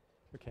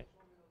 Okay.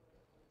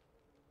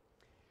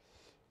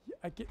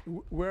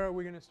 Where are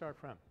we going to start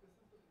from?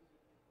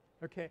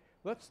 Okay,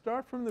 let's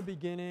start from the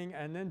beginning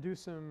and then do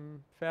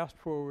some fast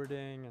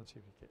forwarding and see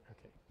if we can.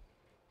 Okay.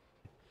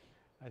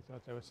 I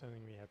thought that was something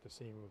we have to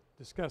see. We'll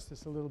discuss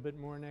this a little bit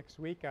more next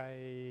week.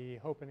 I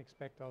hope and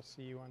expect I'll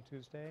see you on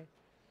Tuesday.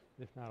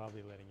 If not, I'll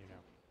be letting you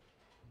know.